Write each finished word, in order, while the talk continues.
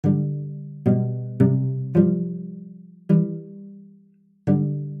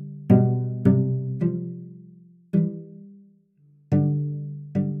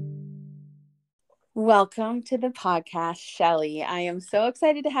Welcome to the podcast, Shelley. I am so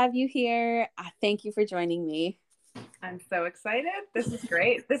excited to have you here. Thank you for joining me. I'm so excited. This is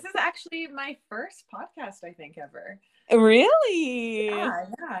great. This is actually my first podcast, I think, ever. Really? Yeah.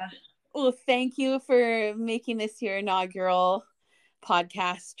 Well, thank you for making this your inaugural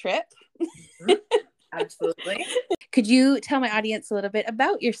podcast trip. Absolutely. Could you tell my audience a little bit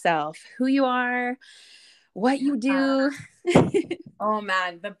about yourself, who you are, what you do? Oh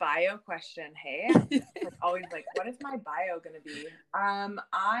man, the bio question. Hey, I'm always like, what is my bio going to be?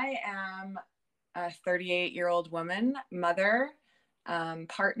 I am a 38-year-old woman, mother,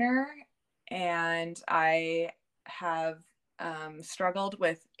 partner, and I have struggled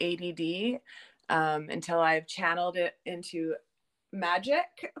with ADD until I've channeled it into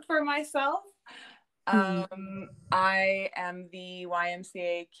magic for myself. I am the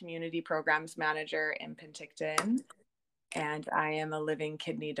YMCA Community Programs Manager in Penticton, and I am a living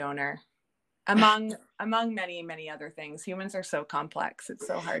kidney donor, among many other things. Humans are so complex; it's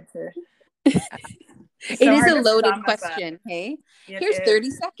so hard to. It is a loaded question. Hey, here's 30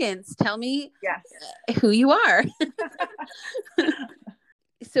 seconds. Tell me who you are.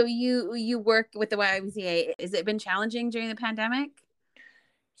 So you work with the YMCA. Has it been challenging during the pandemic?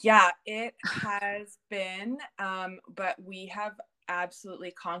 Yeah, it has been, but we have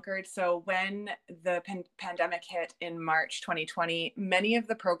absolutely conquered. So when the pandemic hit in March 2020, many of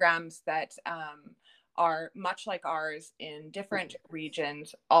the programs that are much like ours in different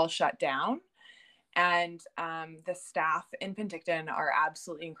regions all shut down. And the staff in Penticton are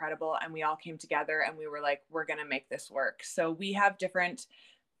absolutely incredible. And we all came together and we were like, we're going to make this work. So we have different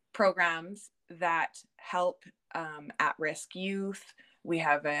programs that help at-risk youth. We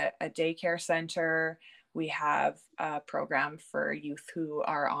have a daycare center. We have a program for youth who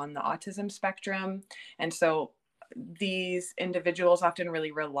are on the autism spectrum. And so these individuals often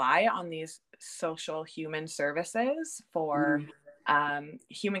really rely on these social human services for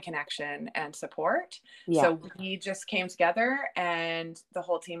human connection and support. Yeah. So we just came together and the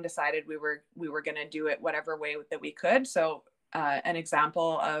whole team decided we were going to do it whatever way that we could. So an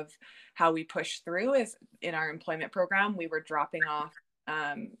example of how we pushed through is in our employment program, we were dropping off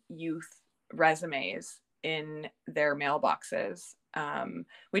youth resumes in their mailboxes.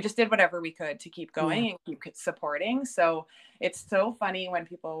 We just did whatever we could to keep going and keep supporting. So it's so funny when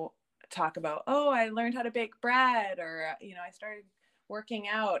people talk about, oh, I learned how to bake bread, or, I started working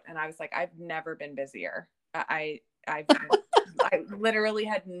out. And I was like, I've never been busier. I literally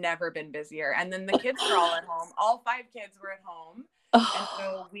had never been busier. And then the kids were all at home. All 5 kids were at home. And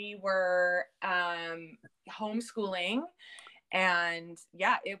so we were homeschooling. And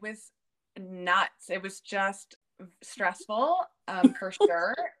yeah, it was nuts. It was just stressful for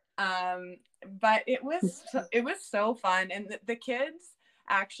sure. But it was so fun. And the kids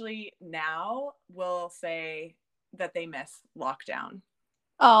actually now will say that they miss lockdown.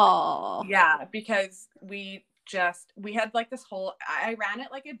 Oh, yeah, because we had like this whole, I ran it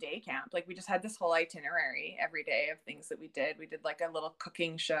like a day camp. Like we just had this whole itinerary every day of things that we did. We did like a little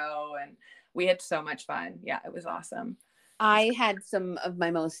cooking show and we had so much fun. Yeah, it was awesome. I had some of my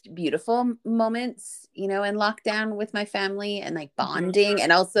most beautiful moments, in lockdown with my family and like bonding,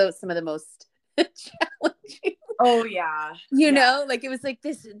 and also some of the most challenging. Oh yeah. You know, like it was like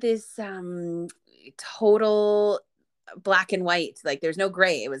this total black and white. Like there's no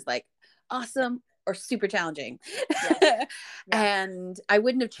gray. It was like awesome or super challenging. Yeah. And I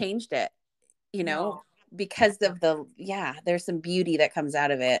wouldn't have changed it, because of there's some beauty that comes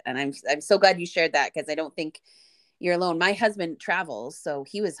out of it. And I'm so glad you shared that, because I don't think you're alone. My husband travels, so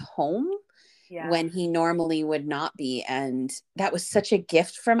he was home when he normally would not be. And that was such a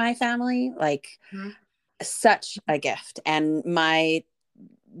gift for my family, like such a gift. And my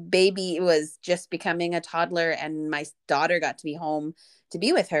baby was just becoming a toddler, and my daughter got to be home to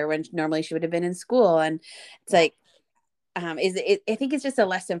be with her when normally she would have been in school. And it's like, I think it's just a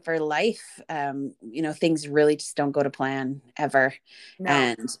lesson for life. Things really just don't go to plan ever. No.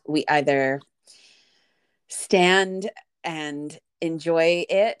 And we either stand and enjoy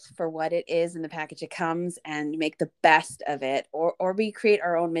it for what it is in the package it comes and make the best of it, or we create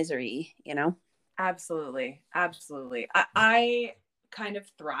our own misery, Absolutely. I kind of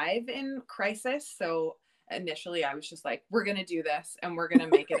thrive in crisis. So initially I was just like, we're going to do this and we're going to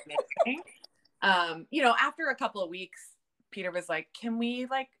make it amazing. After a couple of weeks, Peter was like, can we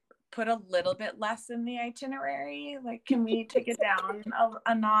like put a little bit less in the itinerary? Like, can we take it down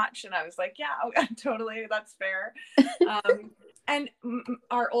a notch? And I was like, yeah, totally. That's fair. And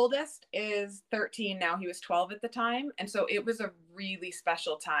our oldest is 13 now. He was 12 at the time. And so it was a really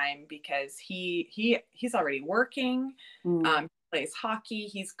special time because he's already working. plays hockey.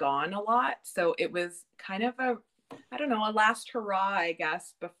 He's gone a lot. So it was kind of I don't know, a last hurrah, I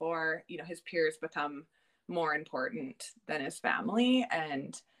guess, before, his peers become more important than his family.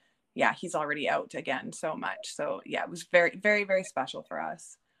 And yeah, he's already out again so much. So yeah, it was very, very, very special for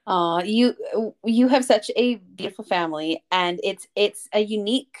us. You have such a beautiful family, and it's a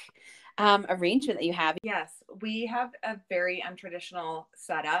unique arrangement that you have. Yes, we have a very untraditional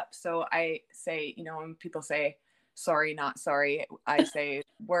setup. So I say, when people say sorry, not sorry, I say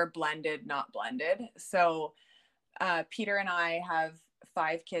we're blended, not blended. So Peter and I have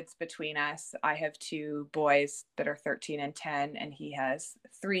 5 kids between us. I have 2 boys that are 13 and 10, and he has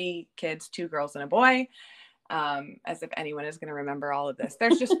 3 kids, 2 girls and a boy. As if anyone is going to remember all of this.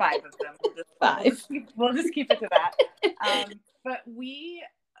 There's just 5 of them. We'll just keep it to that. But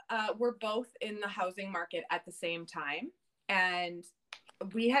we're both in the housing market at the same time, and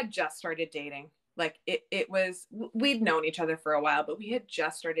we had just started dating. Like we'd known each other for a while, but we had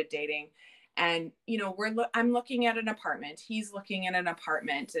just started dating. And, I'm looking at an apartment. He's looking at an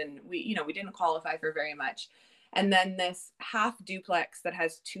apartment, and we didn't qualify for very much. And then this half duplex that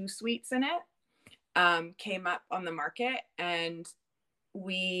has 2 suites in it came up on the market, and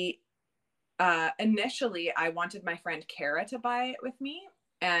we initially I wanted my friend Kara to buy it with me,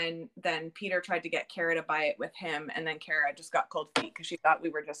 and then Peter tried to get Kara to buy it with him, and then Kara just got cold feet because she thought we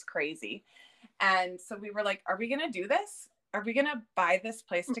were just crazy. And so we were like, are we gonna do this? Are we gonna buy this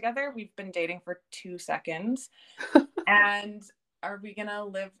place together? We've been dating for 2 seconds. And are we gonna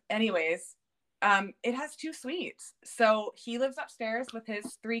live anyways? It has 2 suites. So he lives upstairs with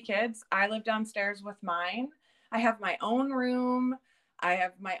his 3 kids. I live downstairs with mine. I have my own room. I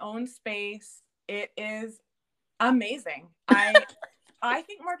have my own space. It is amazing. I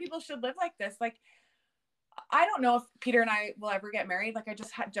think more people should live like this. Like, I don't know if Peter and I will ever get married. Like, I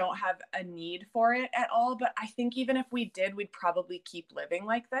just don't have a need for it at all. But I think even if we did, we'd probably keep living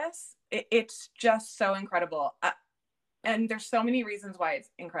like this. It's just so incredible. And there's so many reasons why it's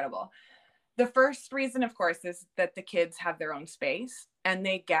incredible. The first reason, of course, is that the kids have their own space and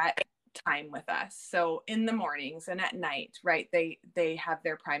they get time with us. So in the mornings and at night, right, they have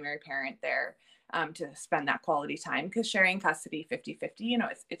their primary parent there to spend that quality time, because sharing custody 50-50,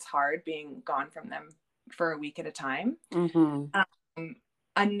 it's hard being gone from them for a week at a time. Mm-hmm.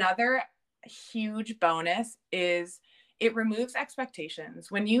 Another huge bonus is it removes expectations.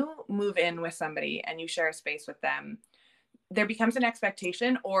 When you move in with somebody and you share a space with them, there becomes an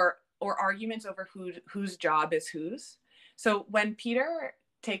expectation or arguments over whose job is whose. So when Peter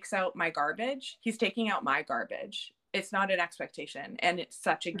takes out my garbage, he's taking out my garbage. It's not an expectation, and it's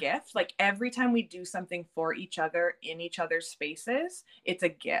such a gift. Like, every time we do something for each other in each other's spaces, it's a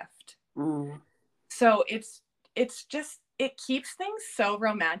gift. So it's just, it keeps things so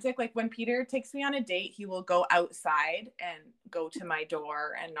romantic. Like, when Peter takes me on a date, he will go outside and go to my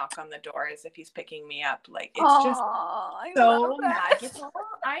door and knock on the door as if he's picking me up. Like, it's just so magical.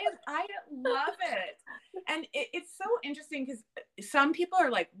 I love it. And it's so interesting because some people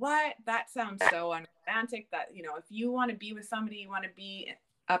are like, what? That sounds so unromantic. That, if you want to be with somebody, you want to be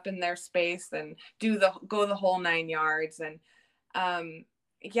up in their space and go the whole 9 yards. And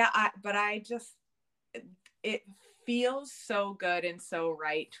it feels so good and so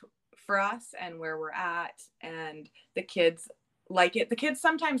right for us and where we're at, and the kids like it. The kids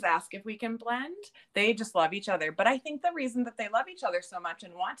sometimes ask if we can blend. They just love each other. But I think the reason that they love each other so much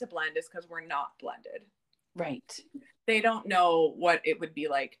and want to blend is because we're not blended. Right. They don't know what it would be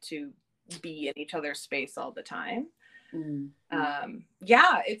like to be in each other's space all the time.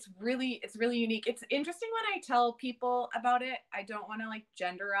 Yeah, it's really unique. It's interesting when I tell people about it. I don't want to like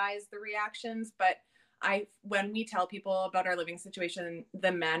genderize the reactions, but when we tell people about our living situation,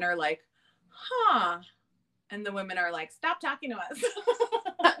 the men are like, huh. And the women are like, stop talking to us.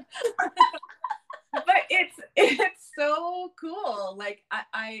 But it's so cool. Like,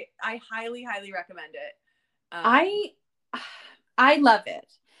 I highly, highly recommend it. I love it.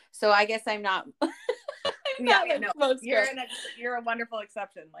 So I guess I'm not. You're a wonderful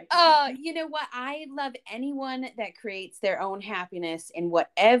exception. Like, you know what? I love anyone that creates their own happiness in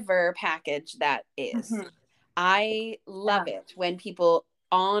whatever package that is. Mm-hmm. I love it when people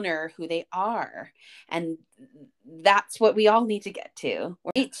honor who they are, and that's what we all need to get to.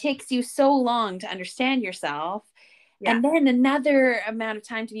 It takes you so long to understand yourself. Yeah. And then another amount of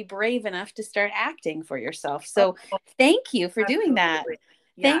time to be brave enough to start acting for yourself. So thank you for doing that.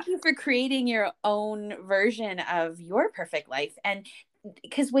 Yeah. Thank you for creating your own version of your perfect life. And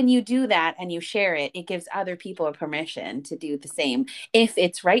because when you do that and you share it, it gives other people a permission to do the same if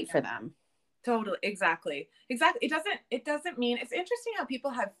it's right for them. Totally. Exactly. It doesn't mean, it's interesting how people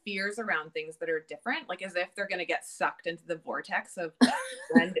have fears around things that are different, like as if they're going to get sucked into the vortex of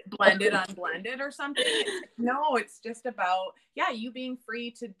blended, unblended or something. No, it's just about, yeah, you being free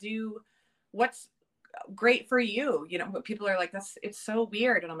to do what's great for you. You know, but people are like, it's so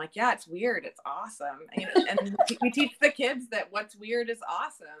weird. And I'm like, yeah, it's weird. It's awesome. You know, and we teach the kids that what's weird is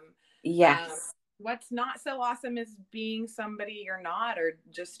awesome. Yes. What's not so awesome is being somebody you're not, or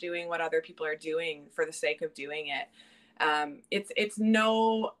just doing what other people are doing for the sake of doing it. It's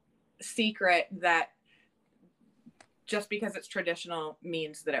no secret that just because it's traditional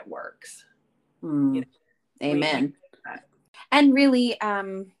means that it works. Mm. You know, Amen. And really,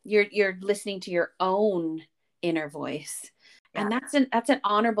 you're listening to your own inner voice, and that's an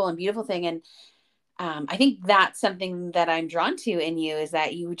honorable and beautiful thing. And I think that's something that I'm drawn to in you, is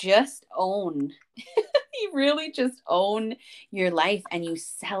that you just own, you really just own your life and you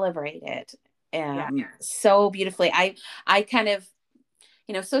celebrate it so beautifully. I kind of,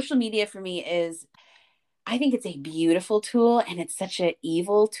 social media for me is, I think it's a beautiful tool and it's such an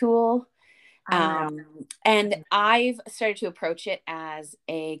evil tool. And I've started to approach it as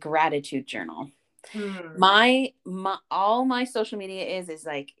a gratitude journal. My all my social media is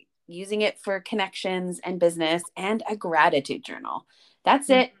like using it for connections and business, and a gratitude journal. That's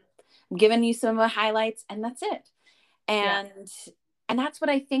it. I'm giving you some highlights and that's it. And that's what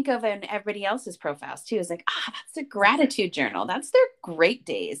I think of in everybody else's profiles too, is like, that's a gratitude journal. That's their great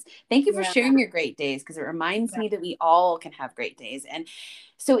days. Thank you for sharing your great days, because it reminds me that we all can have great days. And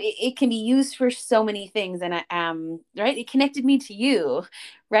so it can be used for so many things. And right, it connected me to you,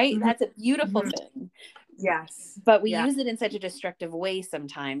 right? That's a beautiful thing. Yes. But we use it in such a destructive way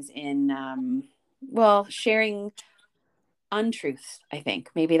sometimes in sharing untruths. I think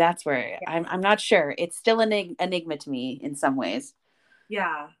maybe that's where I'm not sure. It's still an enigma to me in some ways.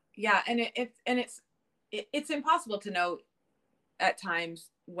 Yeah. And it's impossible to know at times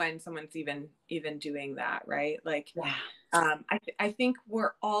when someone's even doing that, right? Like, I think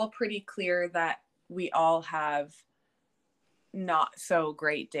we're all pretty clear that we all have not so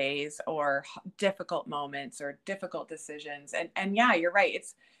great days or difficult moments or difficult decisions. And yeah, you're right.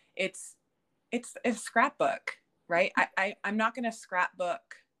 It's a scrapbook, right? I'm not going to scrapbook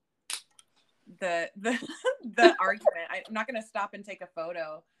the argument. I'm not going to stop and take a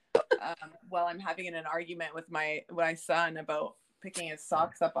photo while I'm having an argument with my son about picking his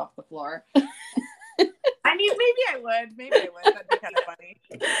socks up off the floor. I mean, maybe I would. That'd be kind of funny.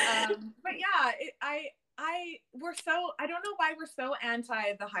 But yeah, I don't know why we're so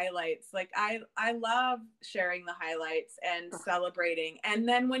anti the highlights. Like I love sharing the highlights and celebrating. And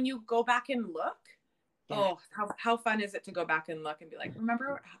then when you go back and look, how fun is it to go back and look and be like,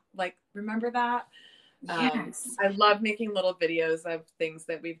 remember that? Yes. I love making little videos of things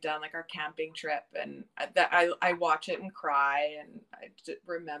that we've done, like our camping trip, and that I watch it and cry and I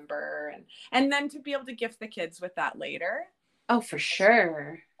remember, and then to be able to gift the kids with that later. Oh, for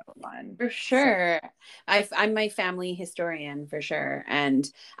sure. Fun. For sure. So, I'm my family historian for sure. And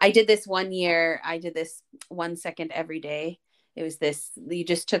I did this one year. I did this 1 second every day. It was this, you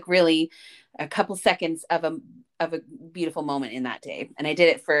just took really a couple seconds of a beautiful moment in that day. And I did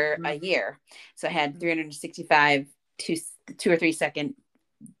it for a year. So I had 365 2 or 3 second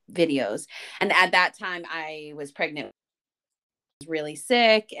videos. And at that time I was pregnant, was really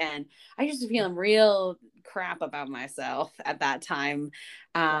sick, and I just was feeling real crap about myself at that time,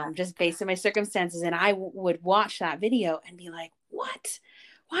 just based on my circumstances. And I would watch that video and be like, what?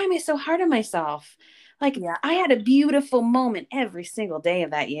 Why am I so hard on myself? Like, I had a beautiful moment every single day of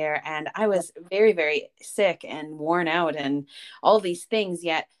that year, and I was very, very sick and worn out and all these things.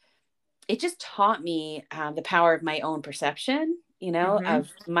 Yet it just taught me the power of my own perception, of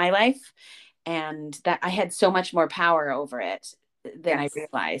my life, and that I had so much more power over it than I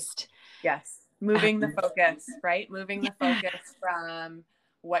realized. Yes. Moving the focus, right? Moving the focus from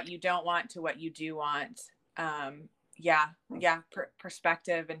what you don't want to what you do want.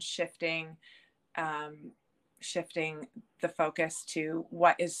 Perspective and shifting the focus to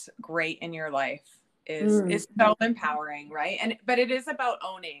what is great in your life is so empowering, right? But it is about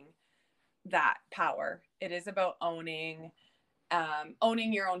owning that power. It is about owning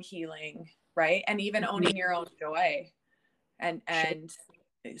your own healing, right? And even owning your own joy, and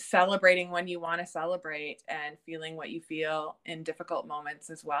celebrating when you want to celebrate, and feeling what you feel in difficult moments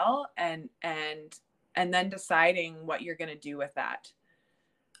as well, and then deciding what you're going to do with that.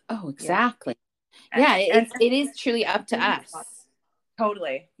 Oh, exactly. It is truly up to us.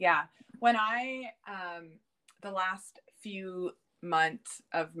 Totally. Yeah. When I the last few months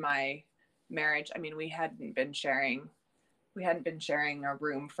of my marriage, I mean, we hadn't been sharing we hadn't been sharing a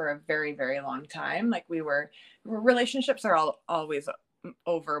room for a very, very long time. Like relationships are always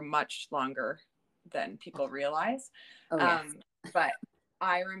over much longer than people realize. Oh, yes. But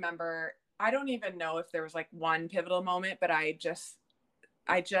I remember, I don't even know if there was like one pivotal moment, but I just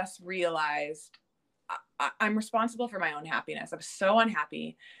realized I'm responsible for my own happiness. I was so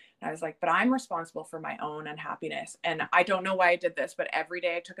unhappy. And I was like, but I'm responsible for my own unhappiness. And I don't know why I did this, but every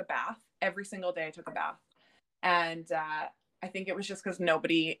day I took a bath. Every single day I took a bath. And I think it was just because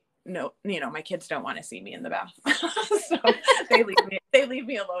my kids don't want to see me in the bath. So they leave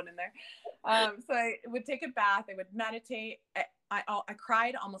me alone in there. So I would take a bath. I would meditate. I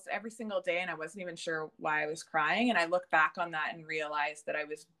cried almost every single day, and I wasn't even sure why I was crying. And I look back on that and realized that I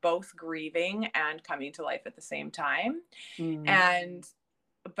was both grieving and coming to life at the same time.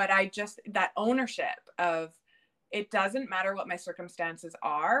 But that ownership of, it doesn't matter what my circumstances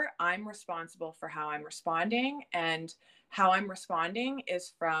are, I'm responsible for how I'm responding, and how I'm responding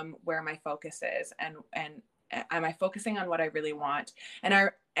is from where my focus is, and am I focusing on what I really want? And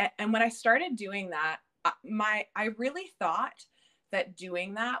when I started doing that, I really thought that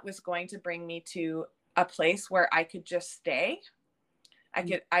doing that was going to bring me to a place where I could just stay.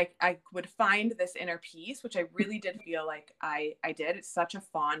 I would find this inner peace, which I really did feel like I did. It's such a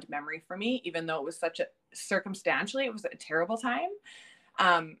fond memory for me, even though it was circumstantially, it was a terrible time.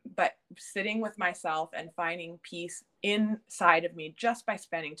 But sitting with myself and finding peace inside of me just by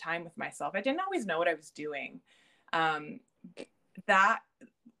spending time with myself. I didn't always know what I was doing. That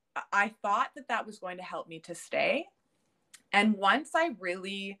I thought that was going to help me to stay. And once I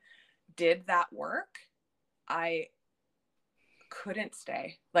really did that work, I couldn't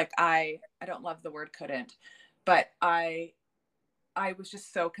stay. Like I don't love the word couldn't, but I was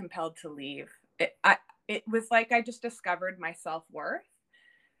just so compelled to leave. It was like I just discovered my self-worth.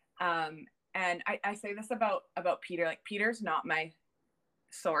 And I say this about Peter, like Peter's not my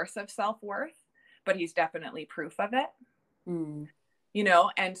source of self-worth, but he's definitely proof of it.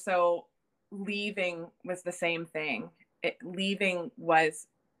 And so leaving was the same thing. Leaving was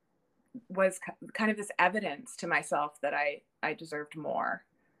kind of this evidence to myself that I deserved more.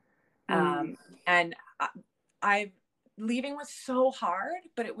 And leaving was so hard,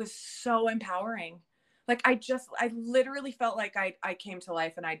 but it was so empowering. Like I literally felt like I came to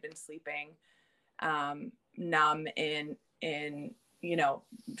life and I'd been sleeping, numb in,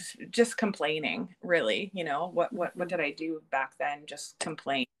 just complaining, really, what did I do back then? Just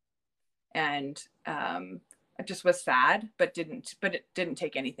complain. And, I just was sad, but it didn't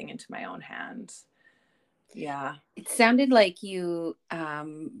take anything into my own hands. Yeah. It sounded like you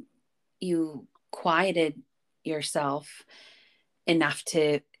quieted yourself enough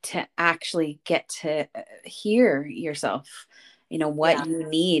to actually get to hear yourself, what you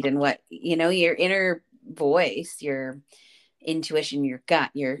need, and what, your inner voice, your intuition, your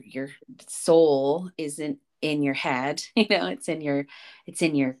gut, your soul isn't in your head, it's in your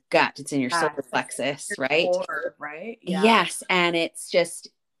gut, it's in your solar plexus, right? Core, right? Yeah. Yes. And it's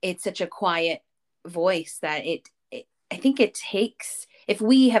such a quiet voice that I think it takes, if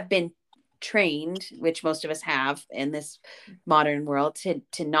we have been trained, which most of us have in this modern world, to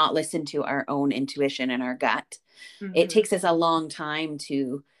not listen to our own intuition and our gut, it takes us a long time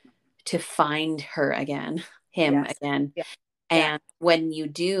to find her again, him again. Yeah. And when you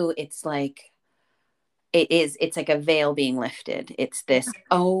do, it's like, it's like a veil being lifted. It's this,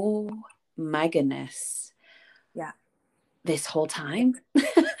 oh my goodness. Yeah. This whole time.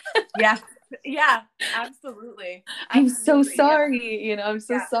 Yeah, absolutely. I'm so sorry. Yeah. I'm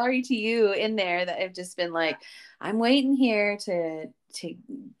so sorry to you in there that I've just been like, I'm waiting here to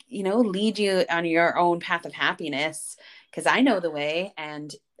lead you on your own path of happiness, because I know the way.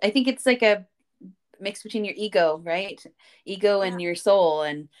 And I think it's like a mix between your ego, right? Ego and your soul.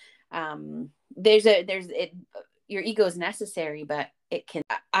 And your ego is necessary, but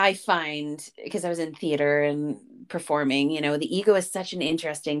I find, because I was in theater and performing, the ego is such an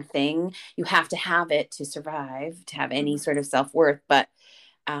interesting thing. You have to have it to survive, to have any sort of self-worth, but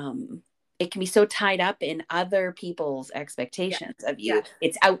it can be so tied up in other people's expectations of you.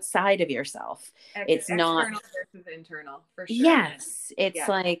 It's outside of yourself. It's not external versus internal, for sure. Yes. It's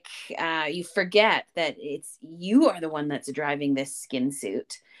like you forget that you are the one that's driving this skin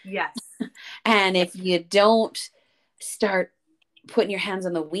suit. Yes. And if you don't start putting your hands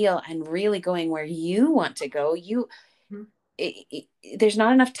on the wheel and really going where you want to go, there's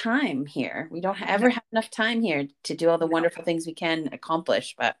not enough time here. We don't ever have enough time here to do all the wonderful things we can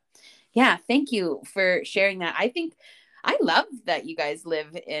accomplish. But yeah, thank you for sharing that. I love that you guys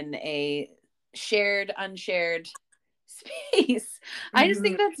live in a shared, unshared space. I just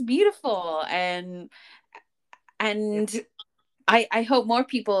think that's beautiful. And I hope more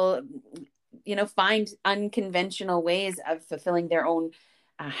people, find unconventional ways of fulfilling their own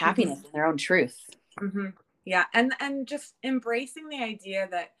happiness and their own truth. Mm-hmm. Yeah. And just embracing the idea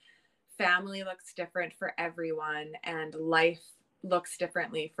that family looks different for everyone and life looks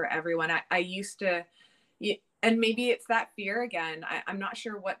differently for everyone. I used to, and maybe it's that fear again. I'm not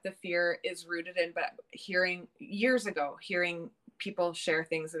sure what the fear is rooted in, but years ago, hearing people share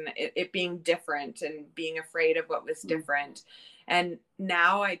things and it being different and being afraid of what was different. And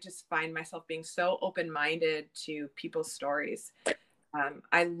now I just find myself being so open-minded to people's stories.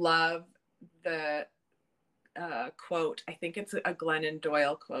 I love the quote. I think it's a Glennon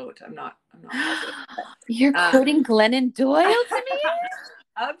Doyle quote. I'm not positive. You're quoting Glennon Doyle to me?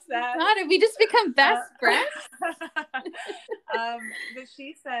 Upset. God, have we just become best friends? But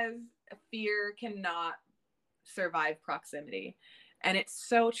she says fear cannot survive proximity. And it's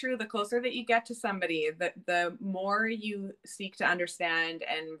so true. The closer that you get to somebody, the more you seek to understand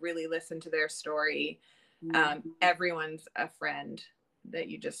and really listen to their story, everyone's a friend that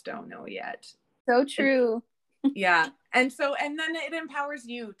you just don't know yet. So true. Yeah. And then it empowers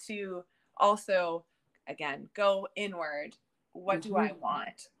you to also, again, go inward. What do I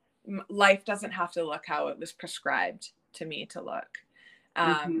want? Life doesn't have to look how it was prescribed to me to look.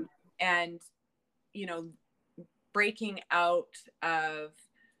 And, breaking out of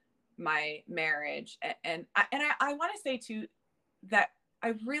my marriage. And I want to say too, that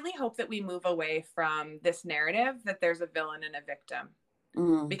I really hope that we move away from this narrative that there's a villain and a victim,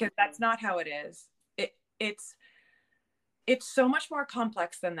 because that's not how it is. It's so much more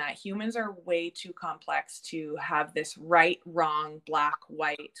complex than that. Humans are way too complex to have this right, wrong, black,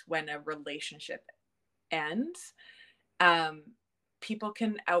 white when a relationship ends. People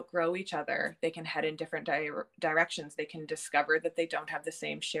can outgrow each other. They can head in different directions. They can discover that they don't have the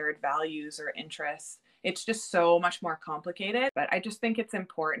same shared values or interests. It's just so much more complicated. But I just think it's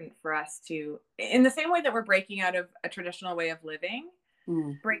important for us to, in the same way that we're breaking out of a traditional way of living,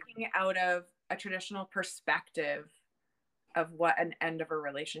 breaking out of a traditional perspective of what an end of a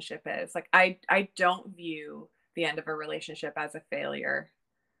relationship is. Like, I don't view the end of a relationship as a failure.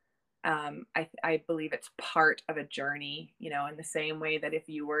 I believe it's part of a journey, in the same way that if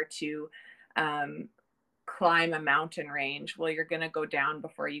you were to climb a mountain range, well, you're going to go down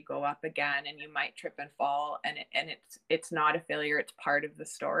before you go up again, and you might trip and fall, and it's not a failure. It's part of the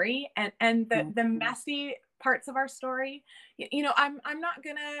story. And the messy parts of our story, I'm not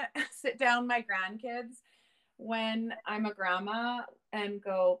going to sit down my grandkids when I'm a grandma and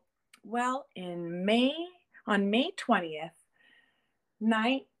go, well, on May 20th,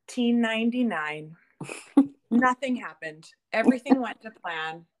 1999, nothing happened. Everything went to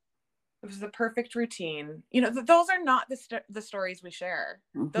plan. It was the perfect routine. Those are not the stories we share.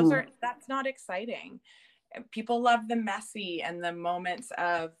 That's not exciting. People love the messy and the moments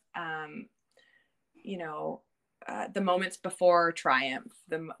of, the moments before triumph,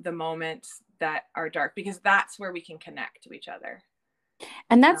 the moments that are dark, because that's where we can connect to each other.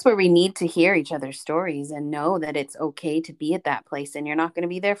 And that's where we need to hear each other's stories and know that it's okay to be at that place, and you're not going to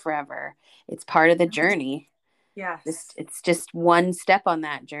be there forever. It's part of the journey. Yes. It's just one step on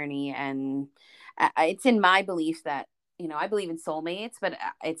that journey. And it's in my belief that, I believe in soulmates, but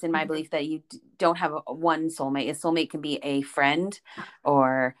it's in my belief that you don't have one soulmate. A soulmate can be a friend,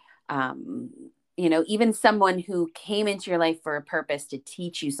 or, even someone who came into your life for a purpose to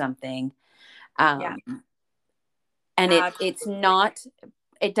teach you something. And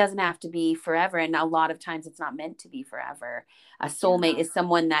it doesn't have to be forever. And a lot of times it's not meant to be forever. A soulmate is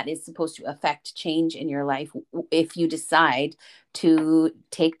someone that is supposed to affect change in your life if you decide to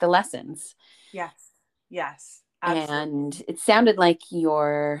take the lessons. Yes. Absolutely. And it sounded like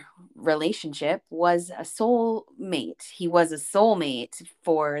your relationship was a soulmate. He was a soulmate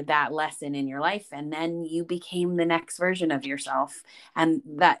for that lesson in your life. And then you became the next version of yourself. And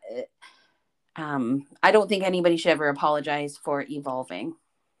that, I don't think anybody should ever apologize for evolving.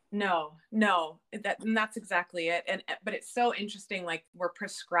 No, that's exactly it. But it's so interesting. Like, we're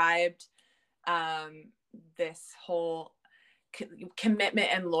prescribed this whole commitment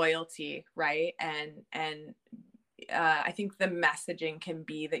and loyalty, right? And I think the messaging can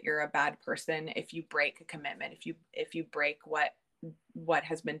be that you're a bad person if you break a commitment, if you break what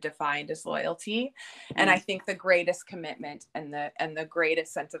has been defined as loyalty. And I think the greatest commitment and the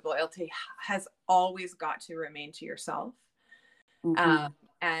greatest sense of loyalty has always got to remain to yourself.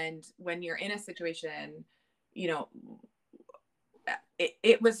 And when you're in a situation,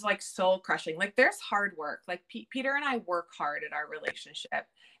 it was like soul crushing. Like, there's hard work. Like, Peter and I work hard at our relationship,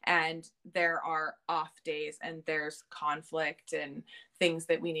 and there are off days, and there's conflict and things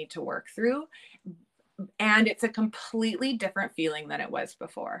that we need to work through. And it's a completely different feeling than it was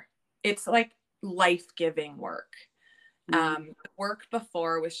before. It's like life-giving work. Work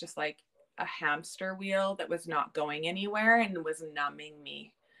before was just like a hamster wheel that was not going anywhere and was numbing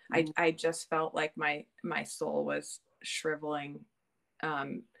me. I just felt like my soul was shriveling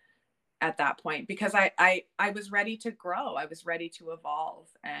at that point, because I was ready to grow. I was ready to evolve.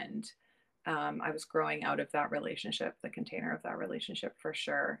 And I was growing out of that relationship, the container of that relationship, for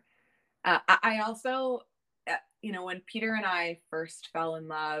sure. I also, when Peter and I first fell in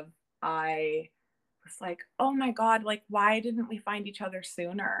love, I was like, oh my God, like, why didn't we find each other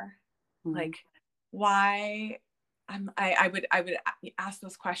sooner? Like, why? I would ask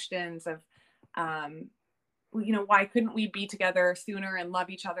those questions of, why couldn't we be together sooner and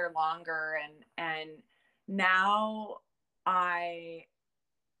love each other longer? And now I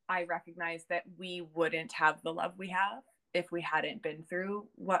recognize that we wouldn't have the love we have if we hadn't been through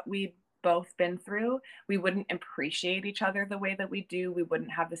what we've both been through. We wouldn't appreciate each other the way that we do. We wouldn't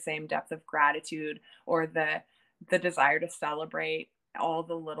have the same depth of gratitude or the desire to celebrate all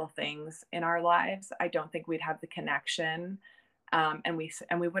the little things in our lives. I don't think we'd have the connection. And we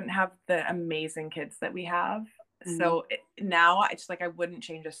wouldn't have the amazing kids that we have. So now it's like, I wouldn't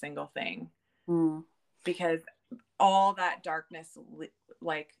change a single thing, because all that darkness,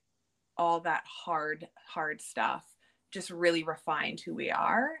 like all that hard stuff, just really refined who we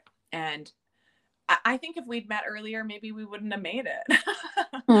are. And I think if we'd met earlier, maybe we wouldn't have made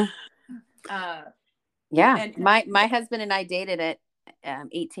it. Yeah. My husband and I dated at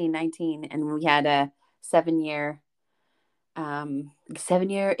 18, 19, and we had a 7-year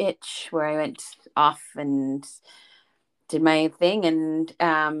itch where I went off and did my thing, and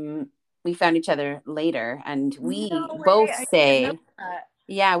we found each other later, and we both say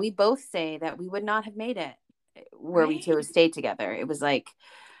that we would not have made it were we to have stayed together. It was like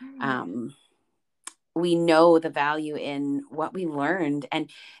we know the value in what we learned,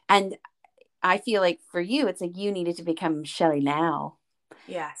 and I feel like for you, it's like you needed to become Shelley now.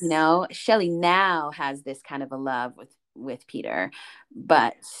 Yes. Shelley now has this kind of a love with Peter,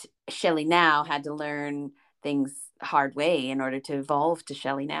 but Shelley now had to learn things hard way in order to evolve to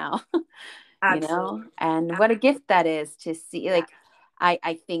Shelley now. And what a gift that is to see. Like,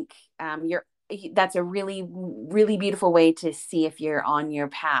 I think that's a really, really beautiful way to see if you're on your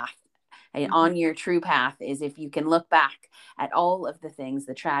path. And on your true path is if you can look back at all of the things,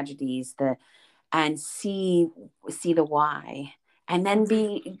 the tragedies, and see the why, and then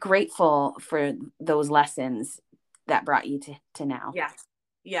be grateful for those lessons that brought you to now.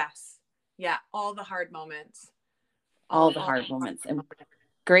 Yes. Yeah. All the hard moments. All the hard moments. And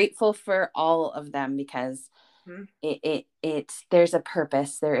grateful for all of them, because there's a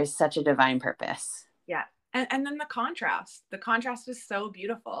purpose. There is such a divine purpose. Yeah. And then the contrast is so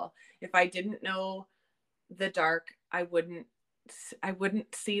beautiful. If I didn't know the dark, I wouldn't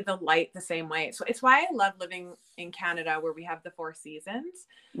see the light the same way. So it's why I love living in Canada, where we have the 4 seasons,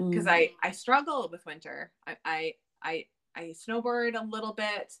 because I struggle with winter. I snowboard a little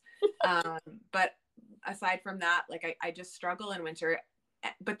bit, but aside from that, like I just struggle in winter.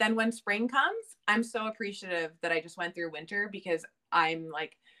 But then when spring comes, I'm so appreciative that I just went through winter, because I'm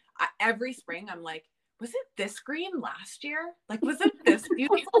like, every spring I'm like, was it this green last year? Like, was it this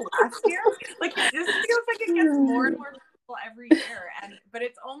beautiful last year? Like, it just feels like it gets more and more beautiful every year. But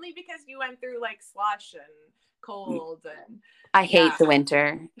it's only because you went through like slush and cold. And I hate the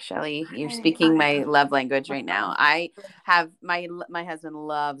winter, Shelley. You're speaking my love language right now. I have my husband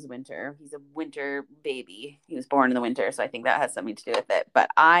loves winter. He's a winter baby. He was born in the winter, so I think that has something to do with it. But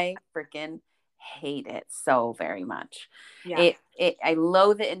I freaking hate it so very much. I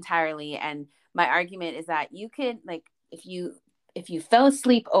loathe it entirely. And my argument is that you could, like, if you fell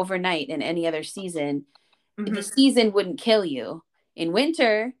asleep overnight in any other season, the season wouldn't kill you. In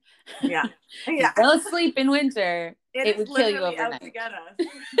winter, you fell asleep in winter, it would kill you overnight. Out to get us.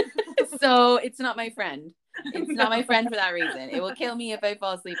 So it's not my friend. It's not my friend for that reason. It will kill me if I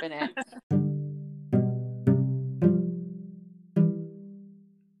fall asleep in it.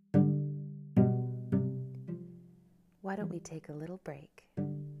 Why don't we take a little break?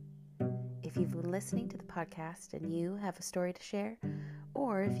 If you've been listening to the podcast and you have a story to share,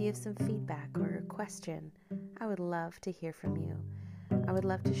 or if you have some feedback or a question, I would love to hear from you. I would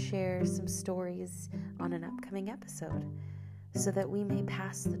love to share some stories on an upcoming episode, so that we may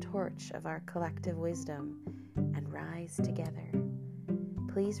pass the torch of our collective wisdom and rise together.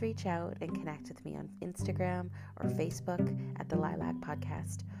 Please reach out and connect with me on Instagram or Facebook at The Lilac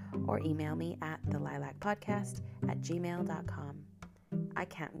Podcast, or email me at thelilacpodcast@gmail.com. I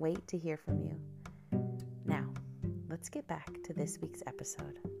can't wait to hear from you. Now, let's get back to this week's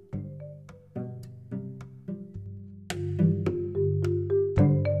episode.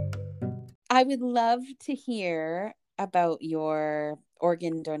 I would love to hear about your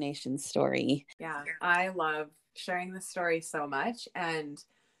organ donation story. Yeah, I love sharing the story so much. And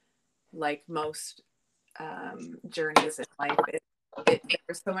like most journeys in life,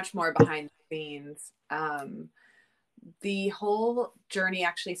 there's so much more behind the scenes. The whole journey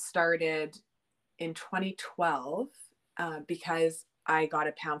actually started in 2012 because I got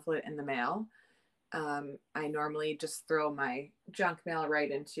a pamphlet in the mail. I normally just throw my junk mail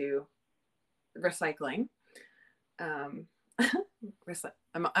right into recycling. I'm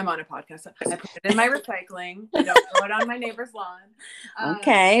on a podcast. So I put it in my recycling. I don't throw it on my neighbor's lawn.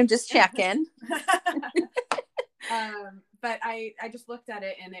 Okay, I'm just checking. But I just looked at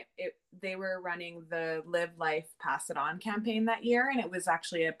it, and they were running the Live Life Pass It On campaign that year, and it was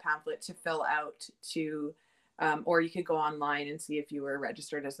actually a pamphlet to fill out to, or you could go online and see if you were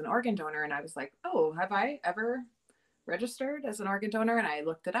registered as an organ donor. And I was like, oh, have I ever registered as an organ donor? And I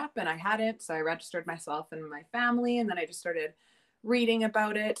looked it up, and I hadn't. So I registered myself and my family, and then I just started reading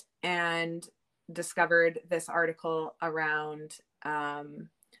about it and discovered this article around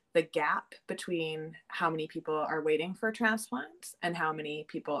the gap between how many people are waiting for transplants and how many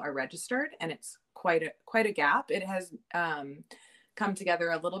people are registered. And it's quite a gap. It has come together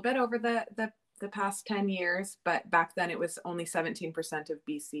a little bit over the past 10 years, but back then it was only 17% of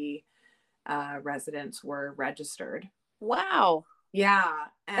BC residents were registered. Wow. Yeah.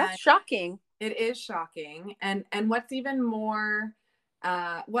 That's shocking. It is shocking. And what's even more,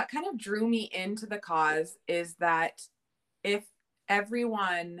 what kind of drew me into the cause is that if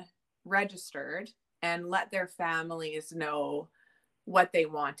everyone registered and let their families know what they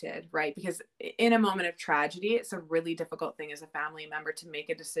wanted, right? Because in a moment of tragedy, it's a really difficult thing as a family member to make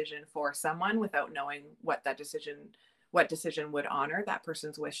a decision for someone without knowing what decision would honor that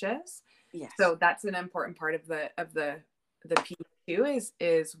person's wishes. Yes. So that's an important part of the piece too,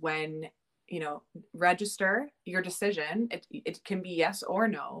 is when, register your decision. It can be yes or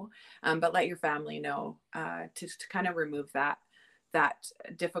no, but let your family know to kind of remove that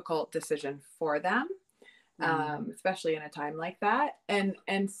difficult decision for them, especially in a time like that. And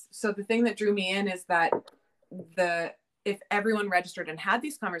so the thing that drew me in is that if everyone registered and had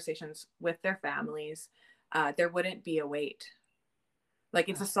these conversations with their families, there wouldn't be a wait. Like,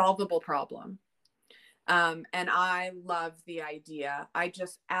 it's a solvable problem. And I love the idea. I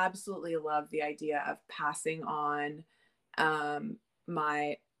just absolutely love the idea of passing on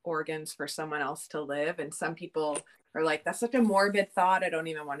my organs for someone else to live. And some people are like, that's such a morbid thought, I don't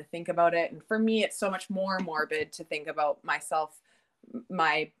even want to think about it. And for me, it's so much more morbid to think about myself,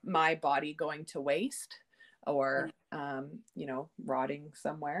 my body going to waste or rotting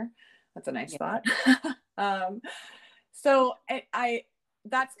somewhere. That's a nice thought. So I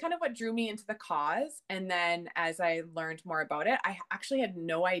that's kind of what drew me into the cause. And then as I learned more about it, I actually had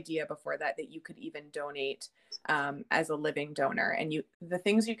no idea before that you could even donate as a living donor. And the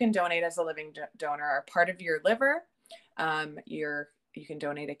things you can donate as a living donor are part of your liver. You can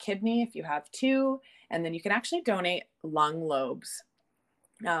donate a kidney if you have two, and then you can actually donate lung lobes.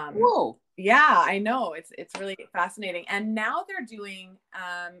 Whoa. Yeah, I know. It's really fascinating. And now they're doing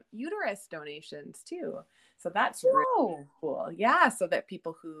uterus donations too. So that's really cool. Yeah. So that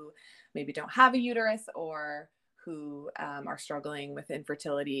people who maybe don't have a uterus or who are struggling with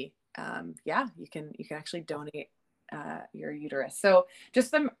infertility, you can actually donate your uterus. So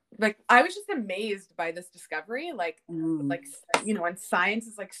just I was just amazed by this discovery. And science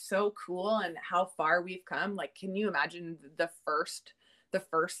is like so cool, and how far we've come. Like, can you imagine the first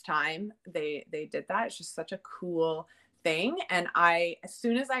time they did that? It's just such a cool thing. And as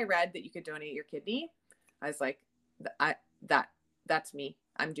soon as I read that you could donate your kidney, I was like, that's me.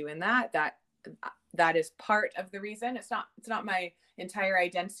 I'm doing that. That is part of the reason. It's not my entire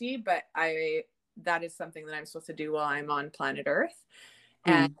identity, but that is something that I'm supposed to do while I'm on planet Earth.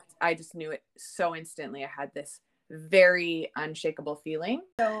 And I just knew it so instantly. I had this very unshakable feeling.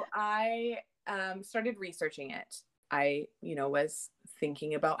 So I started researching it. I, was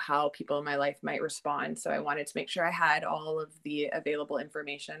thinking about how people in my life might respond. So I wanted to make sure I had all of the available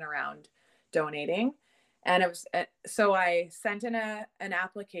information around donating. And so I sent in an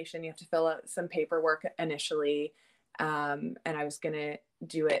application. You have to fill out some paperwork initially. And I was going to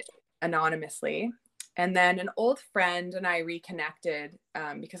do it anonymously. And then an old friend and I reconnected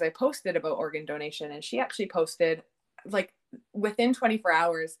because I posted about organ donation, and she actually posted within 24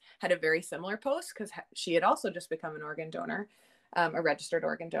 hours, had a very similar post because she had also just become an organ donor, a registered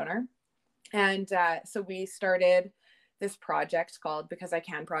organ donor. And so we started this project called Because I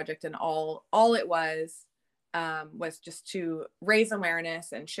Can Project. And all it was just to raise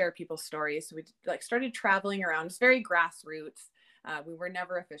awareness and share people's stories. So we started traveling around. It's very grassroots. We were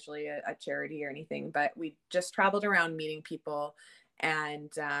never officially a charity or anything, but we just traveled around meeting people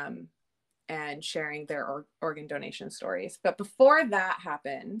and sharing their organ donation stories. But before that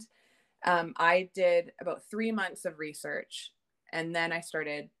happened, I did about 3 months of research, and then I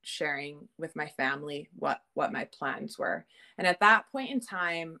started sharing with my family what my plans were. And at that point in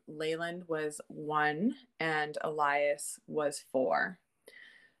time, Leyland was 1 and Elias was 4.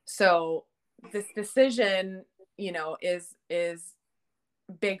 So this decision, you know, is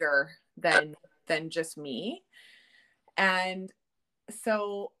bigger than just me. And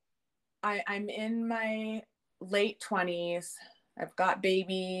so I'm in my late 20s. I've got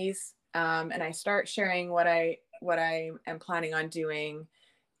babies, and I start sharing what I am planning on doing.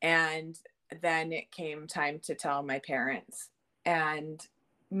 And then it came time to tell my parents. And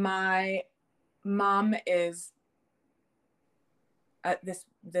my mom is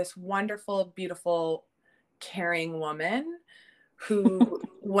this wonderful, beautiful, caring woman who,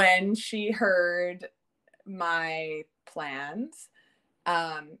 when she heard my plans,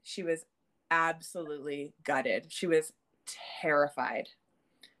 she was absolutely gutted. She was terrified.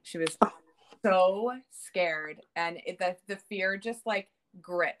 She was so scared, and the fear just like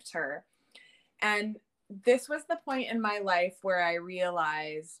gripped her. And this was the point in my life where I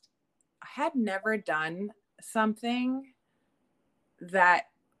realized I had never done something that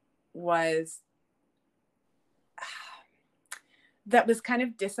was kind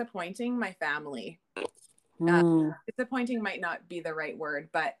of disappointing my family. Disappointing might not be the right word,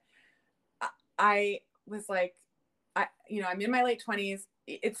 but I was like, I'm in my late 20s.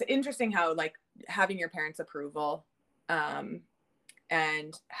 It's interesting how like having your parents' approval,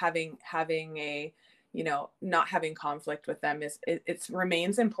 and having a, you know, not having conflict with them it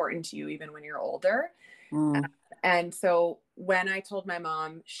remains important to you even when you're older. And so when I told my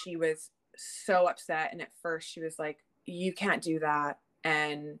mom, she was so upset. And at first she was like, you can't do that.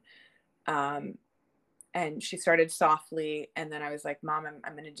 And she started softly. And then I was like, Mom,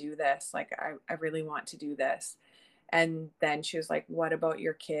 I'm going to do this. Like, I really want to do this. And then she was like, what about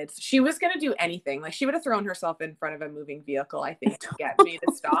your kids? She was going to do anything. Like, she would have thrown herself in front of a moving vehicle, I think, to get me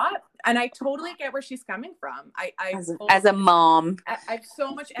to stop. And I totally get where she's coming from. As a mom, I have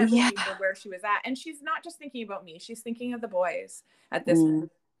so much empathy for where she was at. And she's not just thinking about me. She's thinking of the boys at this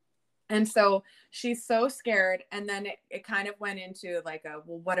point. And so she's so scared. And then it kind of went into like,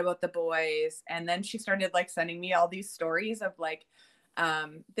 well, what about the boys? And then she started like sending me all these stories of like,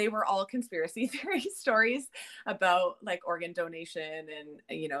 they were all conspiracy theory stories about like organ donation.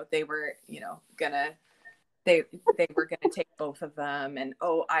 And, you know, they were, you know, they were going to take both of them. And,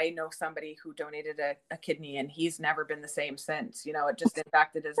 oh, I know somebody who donated a kidney and he's never been the same since, you know, it just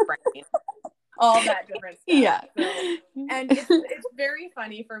infected his brain. All that different stuff. Yeah. So, and it's very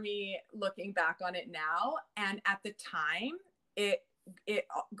funny for me looking back on it now. And at the time, it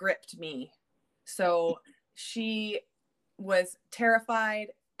gripped me. So she was terrified.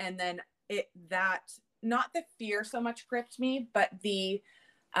 And then not the fear so much gripped me, but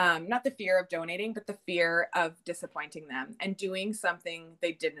not the fear of donating, but the fear of disappointing them and doing something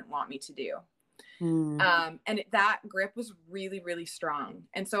they didn't want me to do. And that grip was really, really strong.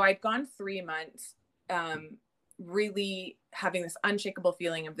 And so I'd gone 3 months, really having this unshakable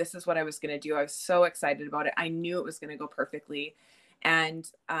feeling of this is what I was going to do. I was so excited about it. I knew it was going to go perfectly. And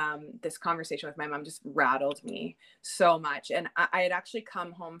this conversation with my mom just rattled me so much. And I had actually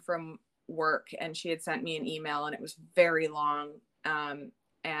come home from work and she had sent me an email and it was very long.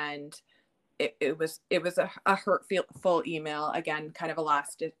 And it was a hurtful email, again, kind of a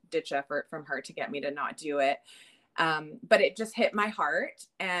last ditch effort from her to get me to not do it. But it just hit my heart,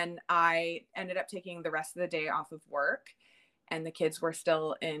 and I ended up taking the rest of the day off of work, and the kids were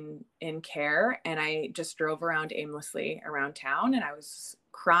still in care. And I just drove around aimlessly around town, and I was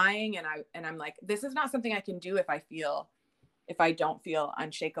crying, and I'm like, this is not something I can do if I don't feel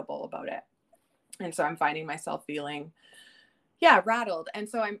unshakable about it. And so I'm finding myself feeling rattled. And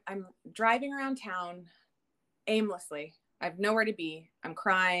so I'm driving around town aimlessly. I have nowhere to be. I'm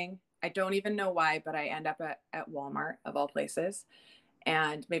crying. I don't even know why, but I end up at Walmart of all places.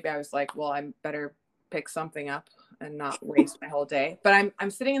 And maybe I was like, well, I better pick something up and not waste my whole day. But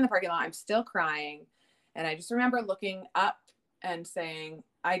I'm sitting in the parking lot. I'm still crying. And I just remember looking up and saying,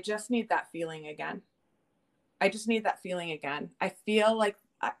 I just need that feeling again. I just need that feeling again. I feel like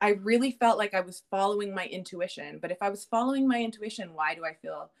I really felt like I was following my intuition. But if I was following my intuition, why do I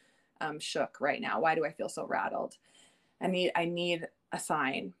feel shook right now? Why do I feel so rattled? I need a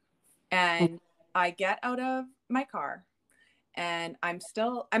sign. And I get out of my car and I'm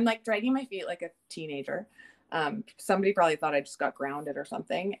like dragging my feet like a teenager. Somebody probably thought I just got grounded or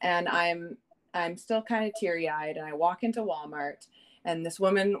something. And I'm still kind of teary-eyed, and I walk into Walmart, and this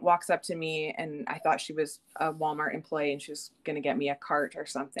woman walks up to me, and I thought she was a Walmart employee and she was going to get me a cart or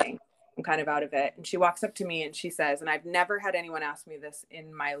something. I'm kind of out of it. And she walks up to me and she says, and I've never had anyone ask me this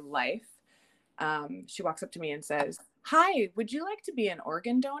in my life. She walks up to me and says, "Hi, would you like to be an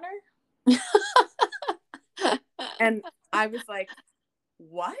organ donor?" And I was like,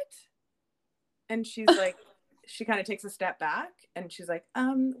 "What?" And she's like, she kind of takes a step back and she's like,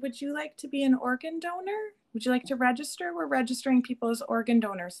 "Would you like to be an organ donor? Would you like to register? We're registering people as organ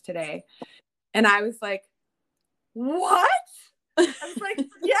donors today." And I was like, "What?" I was like,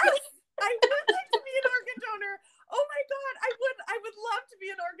 "Yes, I would like to be an organ donor. Oh my God, I would love to be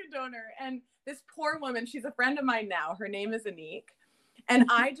an organ donor." And this poor woman, she's a friend of mine now. Her name is Anik. And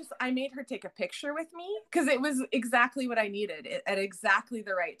I made her take a picture with me because it was exactly what I needed at exactly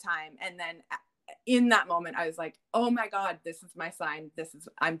the right time. And then in that moment, I was like, "Oh my God, this is my sign.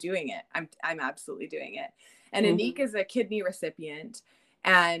 I'm doing it. I'm absolutely doing it." And Anik is a kidney recipient.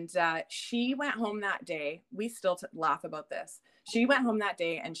 And she went home that day. We still laugh about this. She went home that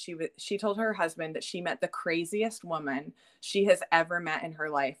day and she told her husband that she met the craziest woman she has ever met in her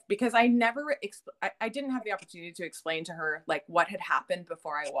life, because I didn't have the opportunity to explain to her like what had happened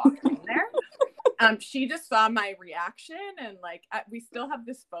before I walked in there. She just saw my reaction, and like we still have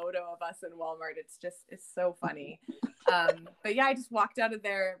this photo of us in Walmart. It's so funny. But yeah, I just walked out of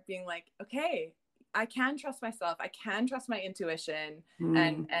there being like, okay, I can trust myself. I can trust my intuition,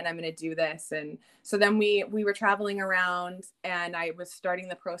 and I'm going to do this. And so then we were traveling around, and I was starting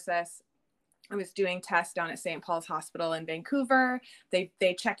the process. I was doing tests down at St. Paul's Hospital in Vancouver.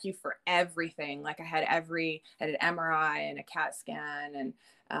 They check you for everything. Like I had an MRI and a CAT scan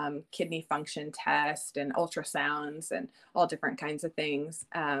and kidney function test and ultrasounds and all different kinds of things.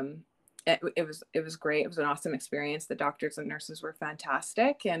 It was great. It was an awesome experience. The doctors and nurses were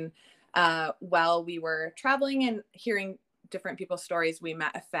fantastic. And while we were traveling and hearing different people's stories, we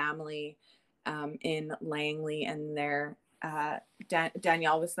met a family in Langley, and their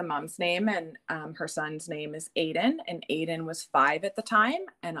Danielle was the mom's name, and her son's name is Aiden, and Aiden was 5 at the time,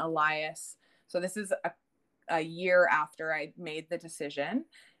 and Elias. So this is a year after I made the decision.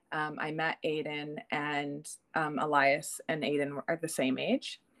 I met Aiden, and Elias and Aiden are the same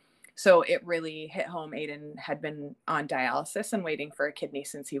age. So it really hit home. Aiden had been on dialysis and waiting for a kidney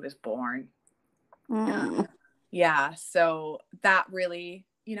since he was born. Yeah. So that really,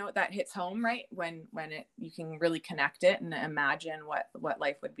 that hits home, right? When you can really connect it and imagine what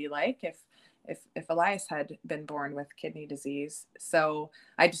life would be like if Elias had been born with kidney disease. So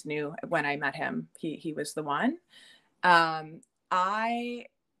I just knew when I met him, he was the one. I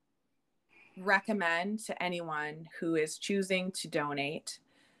recommend to anyone who is choosing to donate.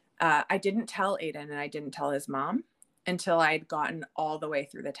 I didn't tell Aiden and I didn't tell his mom until I'd gotten all the way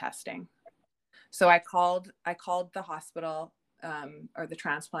through the testing. So I called the hospital or the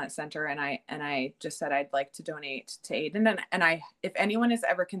transplant center, and I just said I'd like to donate to Aiden. And if anyone is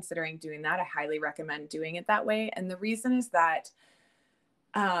ever considering doing that, I highly recommend doing it that way. And the reason is that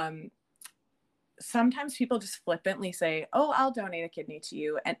sometimes people just flippantly say, "Oh, I'll donate a kidney to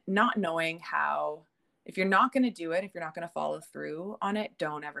you," and not knowing how. If you're not going to do it, if you're not going to follow through on it,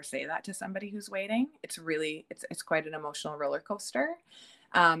 don't ever say that to somebody who's waiting. It's quite an emotional roller coaster.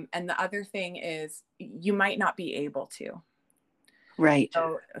 And the other thing is you might not be able to. Right.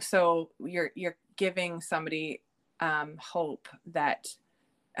 So you're giving somebody hope that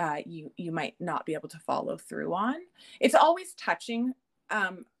you might not be able to follow through on. It's always touching.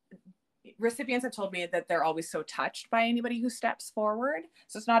 Recipients have told me that they're always so touched by anybody who steps forward.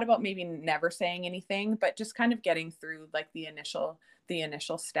 So it's not about maybe never saying anything, but just kind of getting through like the initial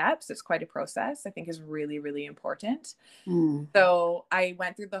steps. It's quite a process, I think, is really, really important. So I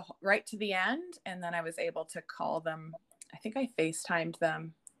went through right to the end, and then I was able to call them. I think I FaceTimed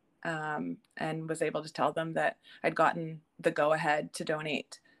them and was able to tell them that I'd gotten the go ahead to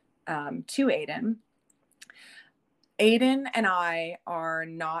donate to Aiden. Aiden and I are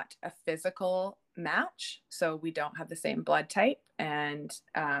not a physical match, so we don't have the same blood type, and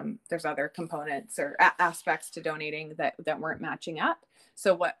there's other components or aspects to donating that weren't matching up.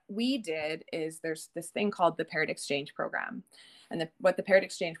 So what we did is there's this thing called the Paired Exchange Program. And what the Paired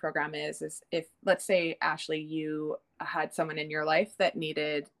Exchange Program is if, let's say, Ashley, you had someone in your life that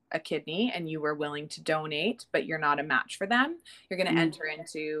needed a kidney and you were willing to donate, but you're not a match for them, you're going to enter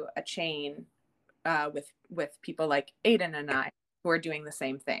into a chain with people like Aiden and I who are doing the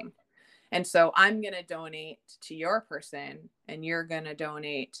same thing. And so I'm going to donate to your person, and you're going to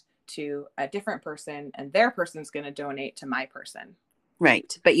donate to a different person, and their person's going to donate to my person.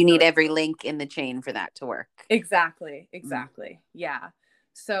 Right. But you need every link in the chain for that to work. Exactly. Yeah.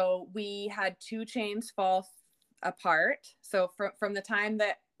 So we had 2 chains fall apart. So from the time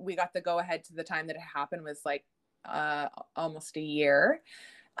that we got the go ahead to the time that it happened was like almost a year.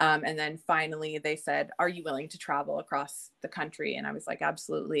 And then finally they said, are you willing to travel across the country? And I was like,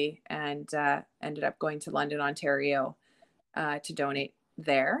 absolutely. And ended up going to London, Ontario to donate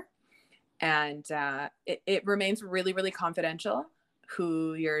there. And it remains really, really confidential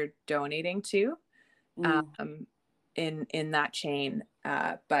who you're donating to in that chain.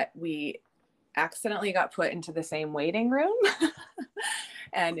 But we accidentally got put into the same waiting room.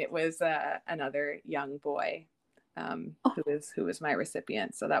 And it was another young boy who was my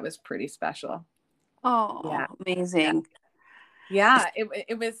recipient. So that was pretty special. Oh, yeah. Amazing. Yeah,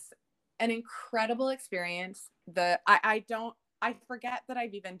 it was an incredible experience. I forget that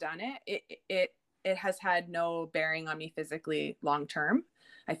I've even done it. It has had no bearing on me physically long term.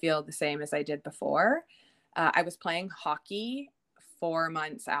 I feel the same as I did before. I was playing hockey 4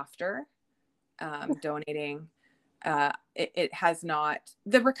 months after donating. It has not,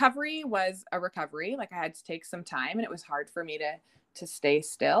 the recovery was a recovery. Like I had to take some time and it was hard for me to stay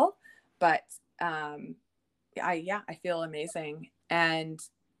still, but I feel amazing. And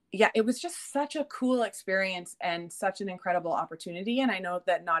yeah, it was just such a cool experience and such an incredible opportunity. And I know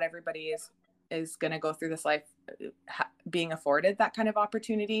that not everybody is going to go through this life being afforded that kind of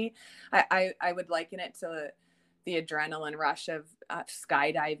opportunity. I would liken it to the adrenaline rush of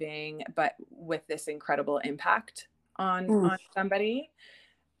skydiving, but with this incredible impact on somebody.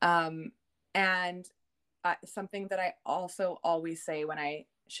 And something that I also always say when I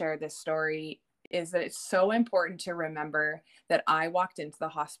share this story is that it's so important to remember that I walked into the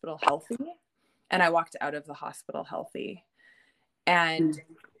hospital healthy and I walked out of the hospital healthy. And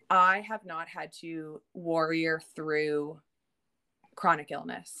I have not had to warrior through chronic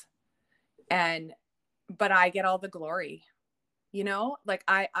illness. But I get all the glory, like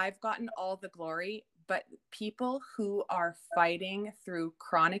I've gotten all the glory, but people who are fighting through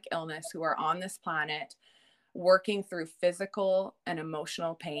chronic illness, who are on this planet, working through physical and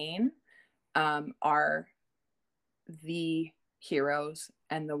emotional pain, are the heroes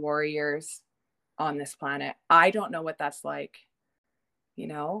and the warriors on this planet. I don't know what that's like,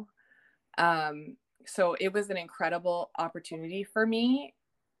 so it was an incredible opportunity for me.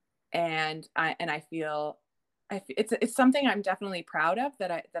 And I feel it's something I'm definitely proud of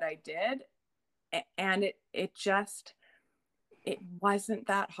that I did. And it wasn't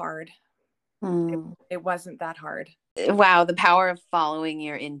that hard. It wasn't that hard. Wow. The power of following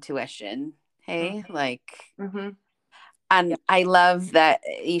your intuition. Hey, and I love that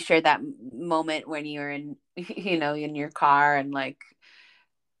you shared that moment when you were in your car, and like,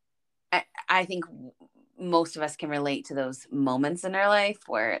 I think most of us can relate to those moments in our life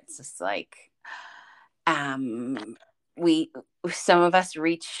where it's just like, some of us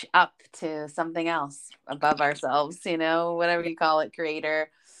reach up to something else above ourselves, whatever you call it, creator,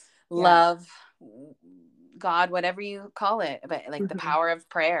 love, God, whatever you call it, but like the power of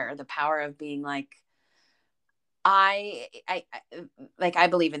prayer, the power of being like, I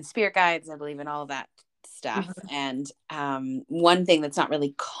believe in spirit guides. I believe in all that stuff. And one thing that's not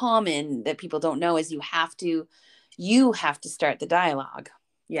really common that people don't know is you have to start the dialogue.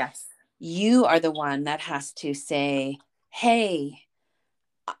 Yes. You are the one that has to say, hey,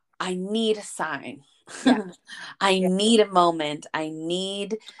 I need a sign. I need a moment. I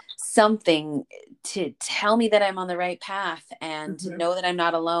need something to tell me that I'm on the right path and to know that I'm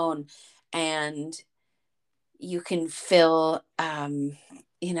not alone. And you can fill, an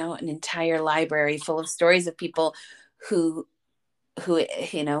entire library full of stories of people who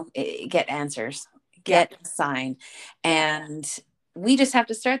get answers, get a sign. And we just have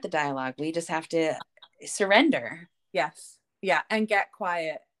to start the dialogue. We just have to surrender. Yes. Yeah. And get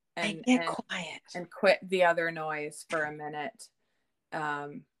quiet and quit the other noise for a minute.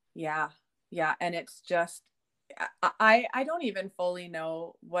 Yeah. And it's just, I don't even fully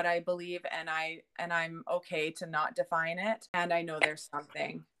know what I believe, and I'm okay to not define it. And I know there's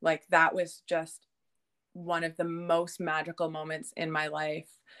something like that was just one of the most magical moments in my life.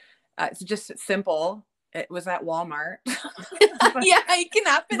 It's just simple. It was at Walmart. It can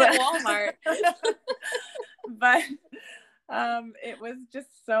happen at Walmart. But it was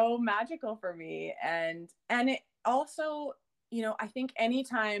just so magical for me. And it also, I think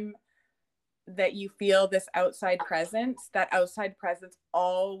anytime that you feel this outside presence, that outside presence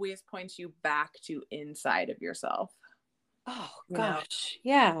always points you back to inside of yourself. Oh gosh.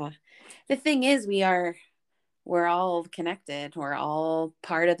 Yeah. The thing is, we're all connected. We're all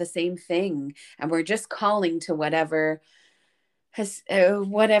part of the same thing. And we're just calling to whatever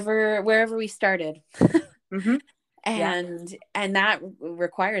wherever we started. And that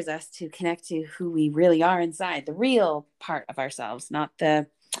requires us to connect to who we really are inside, the real part of ourselves, not the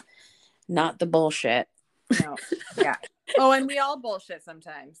bullshit. No. Yeah. Oh, and we all bullshit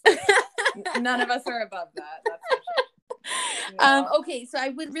sometimes. None of us are above that. That's for sure. Yeah. Okay, so I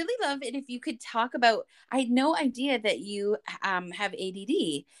would really love it if you could talk about, I had no idea that you have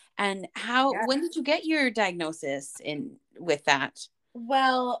ADD, and when did you get your diagnosis with that?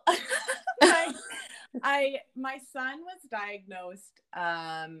 Well, my son was diagnosed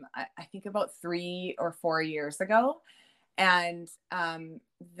I think about 3 or 4 years ago. And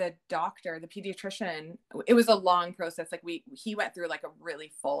the doctor, the pediatrician, it was a long process. Like he went through like a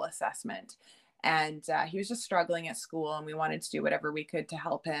really full assessment, and he was just struggling at school, and we wanted to do whatever we could to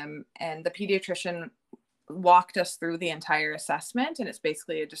help him. And the pediatrician walked us through the entire assessment, and it's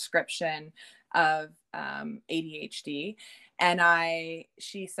basically a description of ADHD. And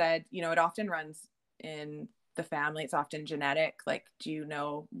she said, it often runs in the family. It's often genetic. Like, do you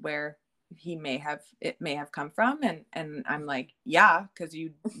know where it may have come from? And I'm like, yeah, because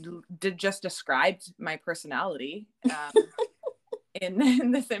you just described my personality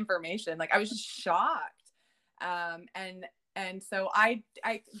in this information. Like, I was just shocked. And so I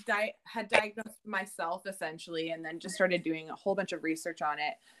had diagnosed myself essentially, and then just started doing a whole bunch of research on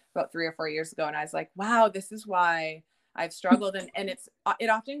it about 3 or 4 years ago. And I was like, wow, this is why I've struggled. And it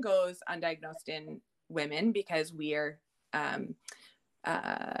often goes undiagnosed in women because we are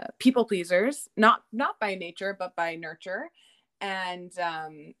people pleasers, not by nature, but by nurture. And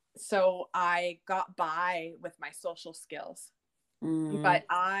so I got by with my social skills, but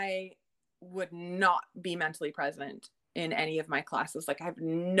I would not be mentally present in any of my classes. Like, I have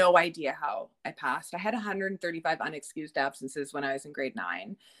no idea how I passed. I had 135 unexcused absences when I was in grade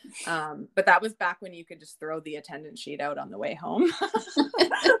 9. But that was back when you could just throw the attendance sheet out on the way home.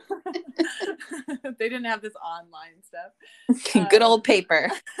 They didn't have this online stuff. Good old paper.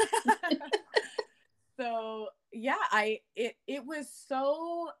 So yeah, it was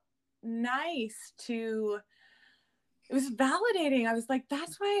so nice it was validating. I was like,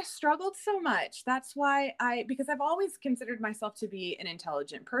 that's why I struggled so much. That's why because I've always considered myself to be an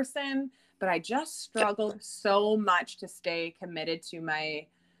intelligent person, but I just struggled so much to stay committed to my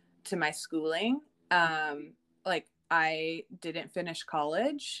schooling. Like, I didn't finish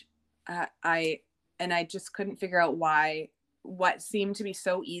college. I just couldn't figure out why what seemed to be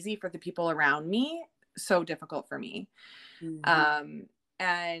so easy for the people around me, so difficult for me. Mm-hmm.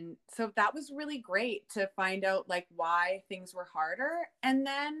 And so that was really great to find out like why things were harder. And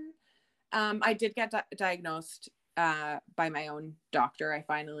then I did get diagnosed by my own doctor. I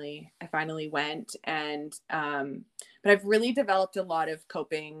finally went, and but I've really developed a lot of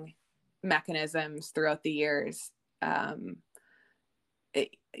coping mechanisms throughout the years.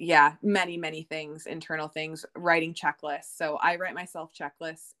 Many things, internal things, writing checklists. So I write myself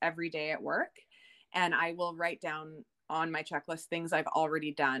checklists every day at work, and I will write down on my checklist things I've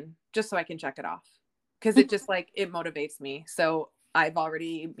already done just so I can check it off, because it just like it motivates me. So I've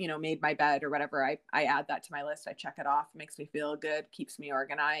already made my bed or whatever, I add that to my list, I check it off, it makes me feel good, keeps me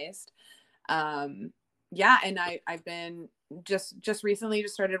organized. And I've been just recently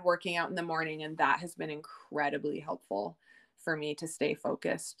just started working out in the morning, and that has been incredibly helpful for me to stay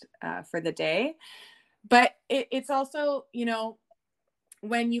focused for the day. But it's also,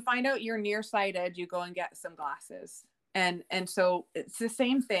 when you find out you're nearsighted, you go and get some glasses. And so it's the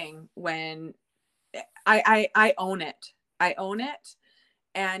same thing when I own it. I own it,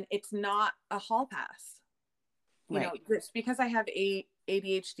 and it's not a hall pass. It's because I have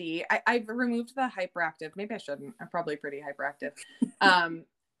ADHD. I've removed the hyperactive. Maybe I shouldn't. I'm probably pretty hyperactive.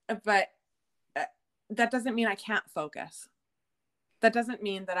 But that doesn't mean I can't focus. That doesn't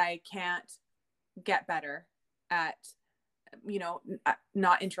mean that I can't get better at,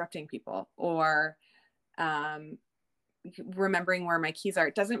 not interrupting people or remembering where my keys are.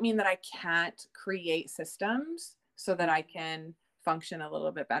 It doesn't mean that I can't create systems so that I can function a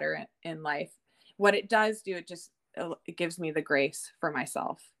little bit better in life. What it does do, it gives me the grace for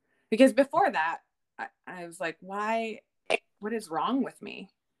myself. Because before that, I was like, what is wrong with me?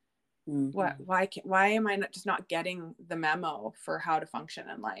 Mm-hmm. Why am I not getting the memo for how to function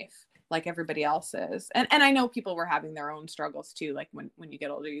in life like everybody else is? And I know people were having their own struggles too. Like when you get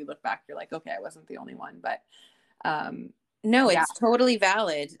older, you look back, you're like, okay, I wasn't the only one. But no, it's totally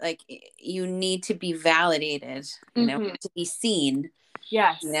valid. Like, you need to be validated, mm-hmm. to be seen.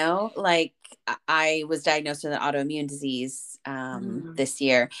 Yes. Like, I was diagnosed with an autoimmune disease mm-hmm. this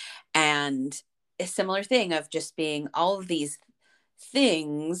year, and a similar thing of just being all of these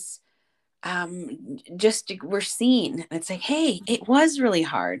things just were seen. And it's like, hey, it was really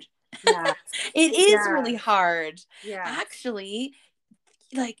hard. Yeah. It is Yeah. really hard. Yeah. Actually,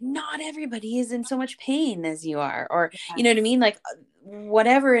 like not everybody is in so much pain as you are, or Yes. you know what I mean? Like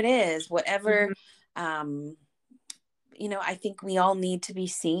whatever it is, whatever, Mm-hmm. you know, I think we all need to be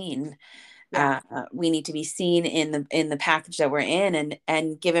seen. Yeah. We need to be seen in the package that we're in,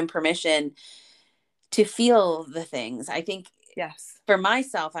 and given permission to feel the things. I think Yes. for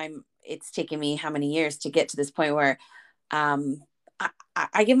myself, it's taken me how many years to get to this point where um,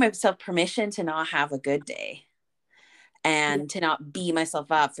 I give myself permission to not have a good day and to not beat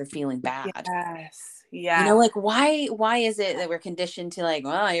myself up for feeling bad. Yes. You know, Yeah. like why is it that we're conditioned to like,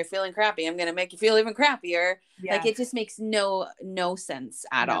 well, you're feeling crappy, I'm gonna make you feel even crappier? Like Yes. it just makes no sense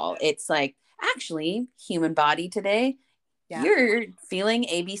at No. all. It's like, actually, human body today, Yeah. you're feeling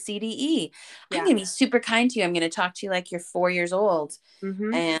ABCDE. I'm Yeah. gonna be super kind to you. I'm gonna talk to you like you're 4 years old.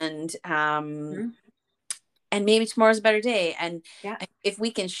 Mm-hmm. And Mm-hmm. and maybe tomorrow's a better day. And Yeah. if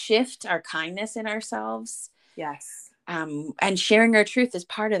we can shift our kindness in ourselves, Yes. and sharing our truth is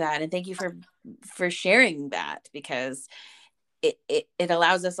part of that. And thank you for sharing that, because it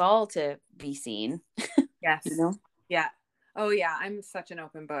allows us all to be seen. Yes. You know? Yeah. Oh yeah. I'm such an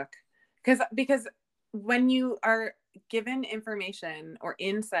open book because when you are given information or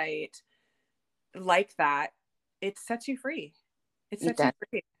insight like that, it sets you free. It It sets you does.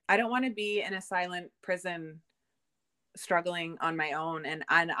 free. I don't want to be in a silent prison struggling on my own. And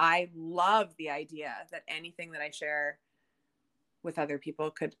I love the idea that anything that I share with other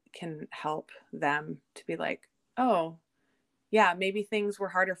people can help them to be like, oh, yeah, maybe things were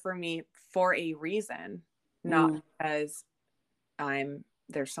harder for me for a reason, not because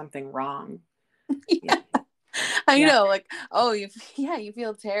there's something wrong. Yeah. I Yeah. know, like, oh, you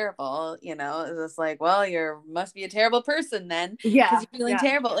feel terrible, you know. It's just like, well, you must be a terrible person then, because Yeah. you're feeling Yeah.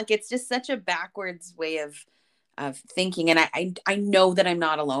 terrible. Like it's just such a backwards way of thinking. And I know that I'm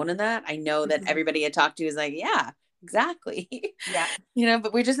not alone in that. I know that everybody I talk to is like, yeah, exactly. Yeah. You know,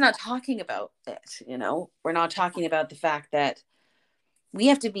 but we're just not talking about it, you know. We're not talking about the fact that we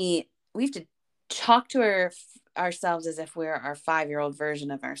have to talk to ourselves as if we're our 5-year-old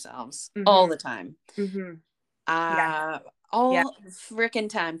version of ourselves all Mm-hmm. the time. Mm-hmm. Yeah. uh Yeah. all freaking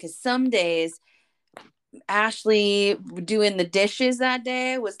time, because some days Ashley doing the dishes that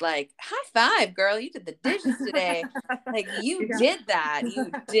day was like, high five, girl, you did the dishes today. Like you Yeah. did that,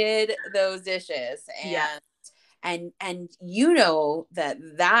 you did those dishes. Yeah. And you know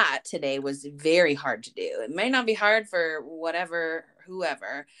that today was very hard to do. It might not be hard for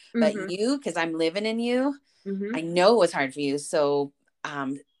whoever, but Mm-hmm. you, because I'm living in you, Mm-hmm. I know it was hard for you. So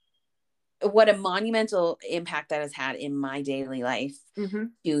what a monumental impact that has had in my daily life, Mm-hmm.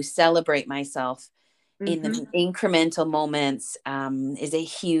 to celebrate myself in Mm-hmm. the incremental moments, is a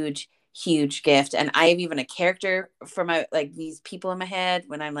huge gift. And I have even a character for my, like, these people in my head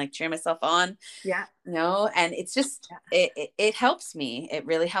when I'm like cheering myself on, Yeah. you know, and it's just, it helps me. It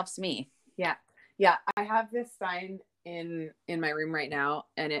really helps me. Yeah. Yeah. I have this sign in my room right now,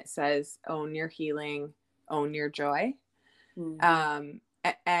 and it says, own your healing, own your joy.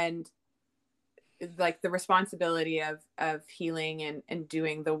 And like the responsibility of healing and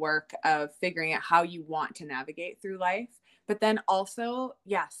doing the work of figuring out how you want to navigate through life, but then also,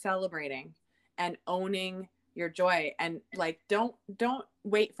 yeah, celebrating and owning your joy. And like don't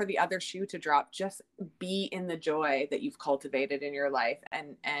wait for the other shoe to drop. Just be in the joy that you've cultivated in your life.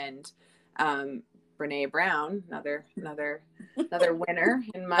 And Brene Brown, another winner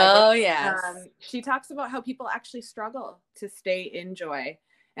in my book, Oh yes. she talks about how people actually struggle to stay in joy.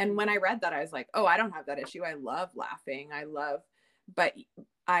 And when I read that, I was like, oh, I don't have that issue. I love laughing. But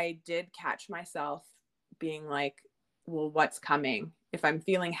I did catch myself being like, well, what's coming? If I'm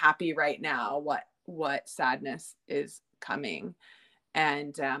feeling happy right now, what sadness is coming?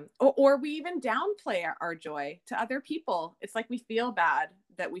 And, or we even downplay our joy to other people. It's like we feel bad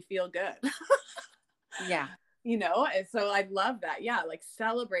that we feel good. Yeah. You know? And so I love that. Yeah. Like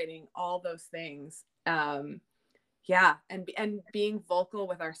celebrating all those things. Yeah. And being vocal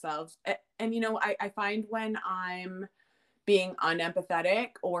with ourselves. And, you know, I find when I'm being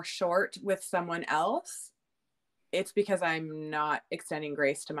unempathetic or short with someone else, it's because I'm not extending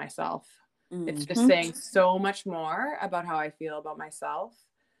grace to myself. It's just saying so much more about how I feel about myself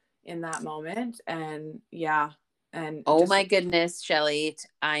in that moment. And yeah. And oh my goodness, Shelley,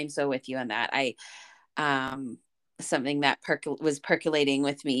 I'm so with you on that. Something that was percolating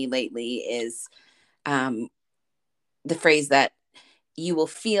with me lately is the phrase that you will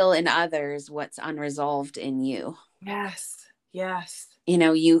feel in others what's unresolved in you. Yes. You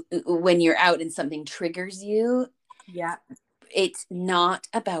know, when you're out and something triggers you, yeah, it's not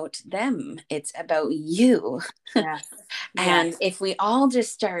about them. It's about you. Yes. And if we all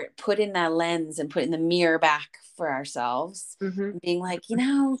just start putting that lens and putting the mirror back for ourselves, being like,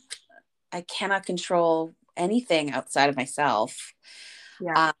 I cannot control anything outside of myself.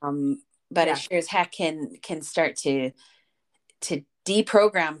 Yeah. But it sure as heck can start to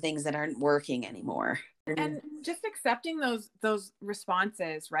deprogram things that aren't working anymore. And just accepting those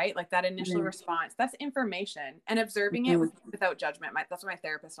responses, right? Like that initial response, that's information, and observing it without judgment. That's what my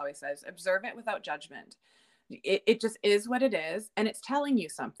therapist always says: observe it without judgment. It just is what it is, and it's telling you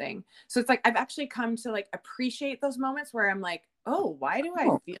something. So it's like I've actually come to like appreciate those moments where I'm like, oh, why do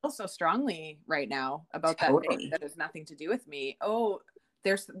I feel so strongly right now about that thing that has nothing to do with me? Oh,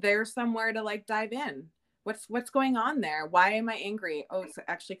 there's somewhere to like dive in. What's going on there? Why am I angry? Oh, it's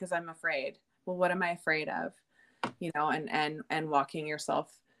actually because I'm afraid. Well, what am I afraid of? And walking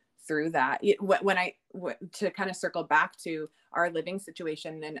yourself through that. To kind of circle back to our living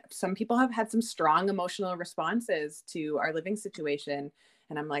situation, and some people have had some strong emotional responses to our living situation,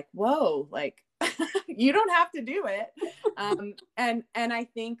 and I'm like, whoa, like you don't have to do it. And I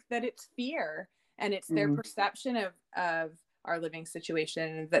think that it's fear, and it's their perception of our living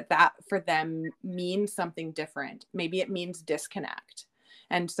situation that for them means something different. Maybe it means disconnect.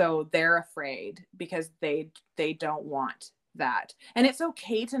 And so they're afraid because they don't want that. And it's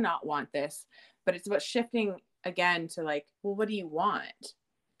okay to not want this, but it's about shifting again to like, well, what do you want?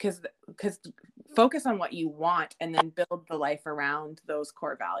 Because focus on what you want and then build the life around those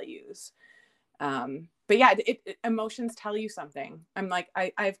core values. But yeah, emotions tell you something. I'm like,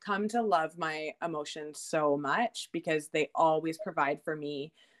 I've come to love my emotions so much because they always provide for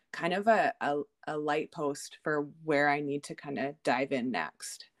me kind of a light post for where I need to kind of dive in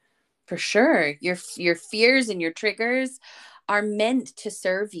next. For sure. Your fears and your triggers are meant to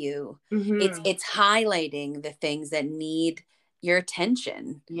serve you. It's highlighting the things that need your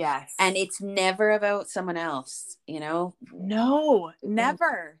attention. Yes. And it's never about someone else, No,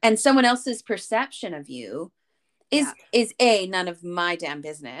 never. And someone else's perception of you is none of my damn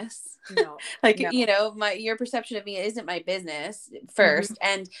business. No. Your perception of me isn't my business first.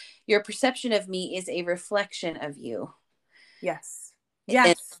 And your perception of me is a reflection of you. Yes.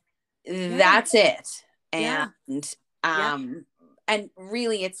 That's it. And and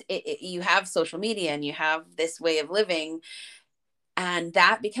really it's you have social media and you have this way of living, and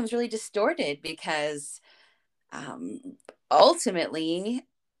that becomes really distorted because ultimately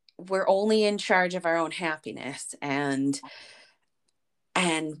we're only in charge of our own happiness, and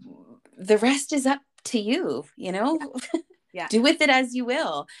the rest is up to you. Do with it as you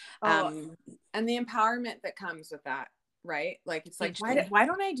will. And the empowerment that comes with that, right? Like, it's like, why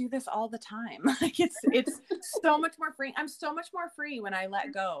don't I do this all the time? Like it's so much more free. I'm so much more free when I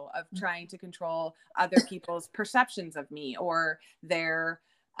let go of trying to control other people's perceptions of me or their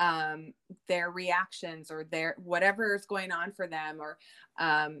reactions or their whatever is going on for them, or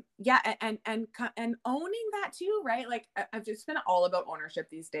and owning that too, right? Like I've just been all about ownership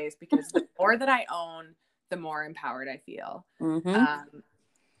these days, because the more that I own, the more empowered I feel.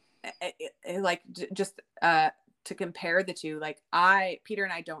 To compare the two, like Peter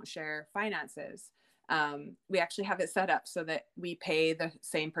and I don't share finances. We actually have it set up so that we pay the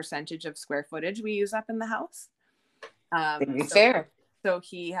same percentage of square footage we use up in the house. Fair. So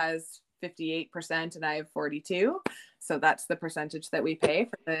he has 58% and I have 42%. So that's the percentage that we pay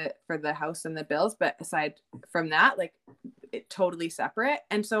for the house and the bills. But aside from that, like it totally separate.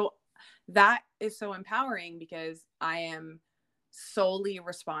 And so that is so empowering because I am solely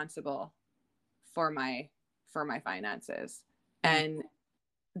responsible for my finances. And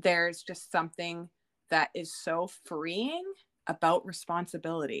there's just something that is so freeing about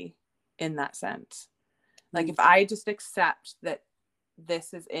responsibility in that sense. Like if I just accept that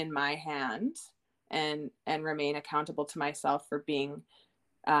this is in my hands and remain accountable to myself for being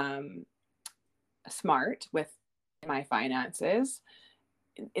smart with my finances,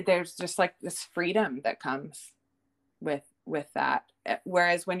 there's just like this freedom that comes with that.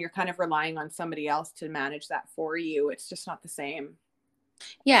 Whereas when you're kind of relying on somebody else to manage that for you, it's just not the same.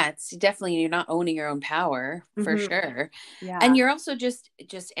 Yeah, it's definitely, you're not owning your own power for sure. Yeah. And you're also just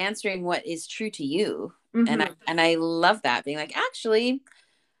answering what is true to you. And I love that, being like, actually,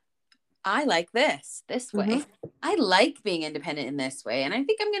 I like this way. I like being independent in this way, and I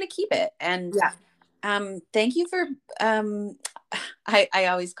think I'm going to keep it. And thank you for I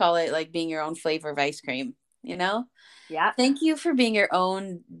always call it like being your own flavor of ice cream, Yeah. Thank you for being your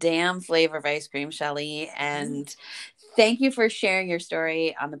own damn flavor of ice cream, Shelley. And thank you for sharing your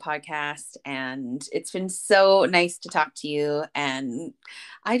story on the podcast. And it's been so nice to talk to you. And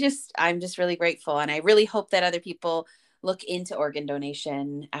I'm just really grateful. And I really hope that other people look into organ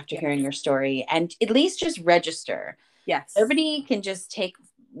donation after hearing your story, and at least just register. Yes. Everybody can just take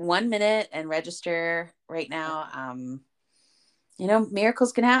 1 minute and register right now.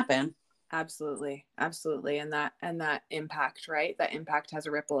 Miracles can happen. Absolutely. Absolutely. And that impact, right? That impact has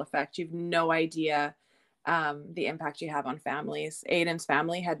a ripple effect. You've no idea the impact you have on families. Aiden's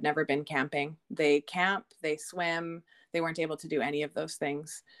family had never been camping. They camp, they swim, they weren't able to do any of those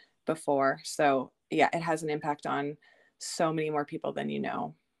things before. So yeah, it has an impact on so many more people than you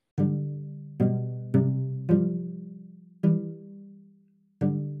know.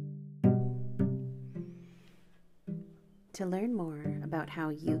 To learn more about how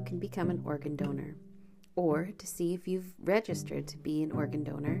you can become an organ donor, or to see if you've registered to be an organ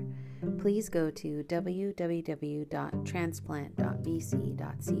donor, please go to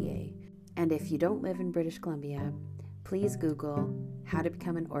www.transplant.bc.ca. And if you don't live in British Columbia, please Google how to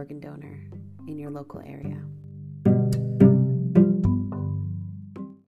become an organ donor in your local area.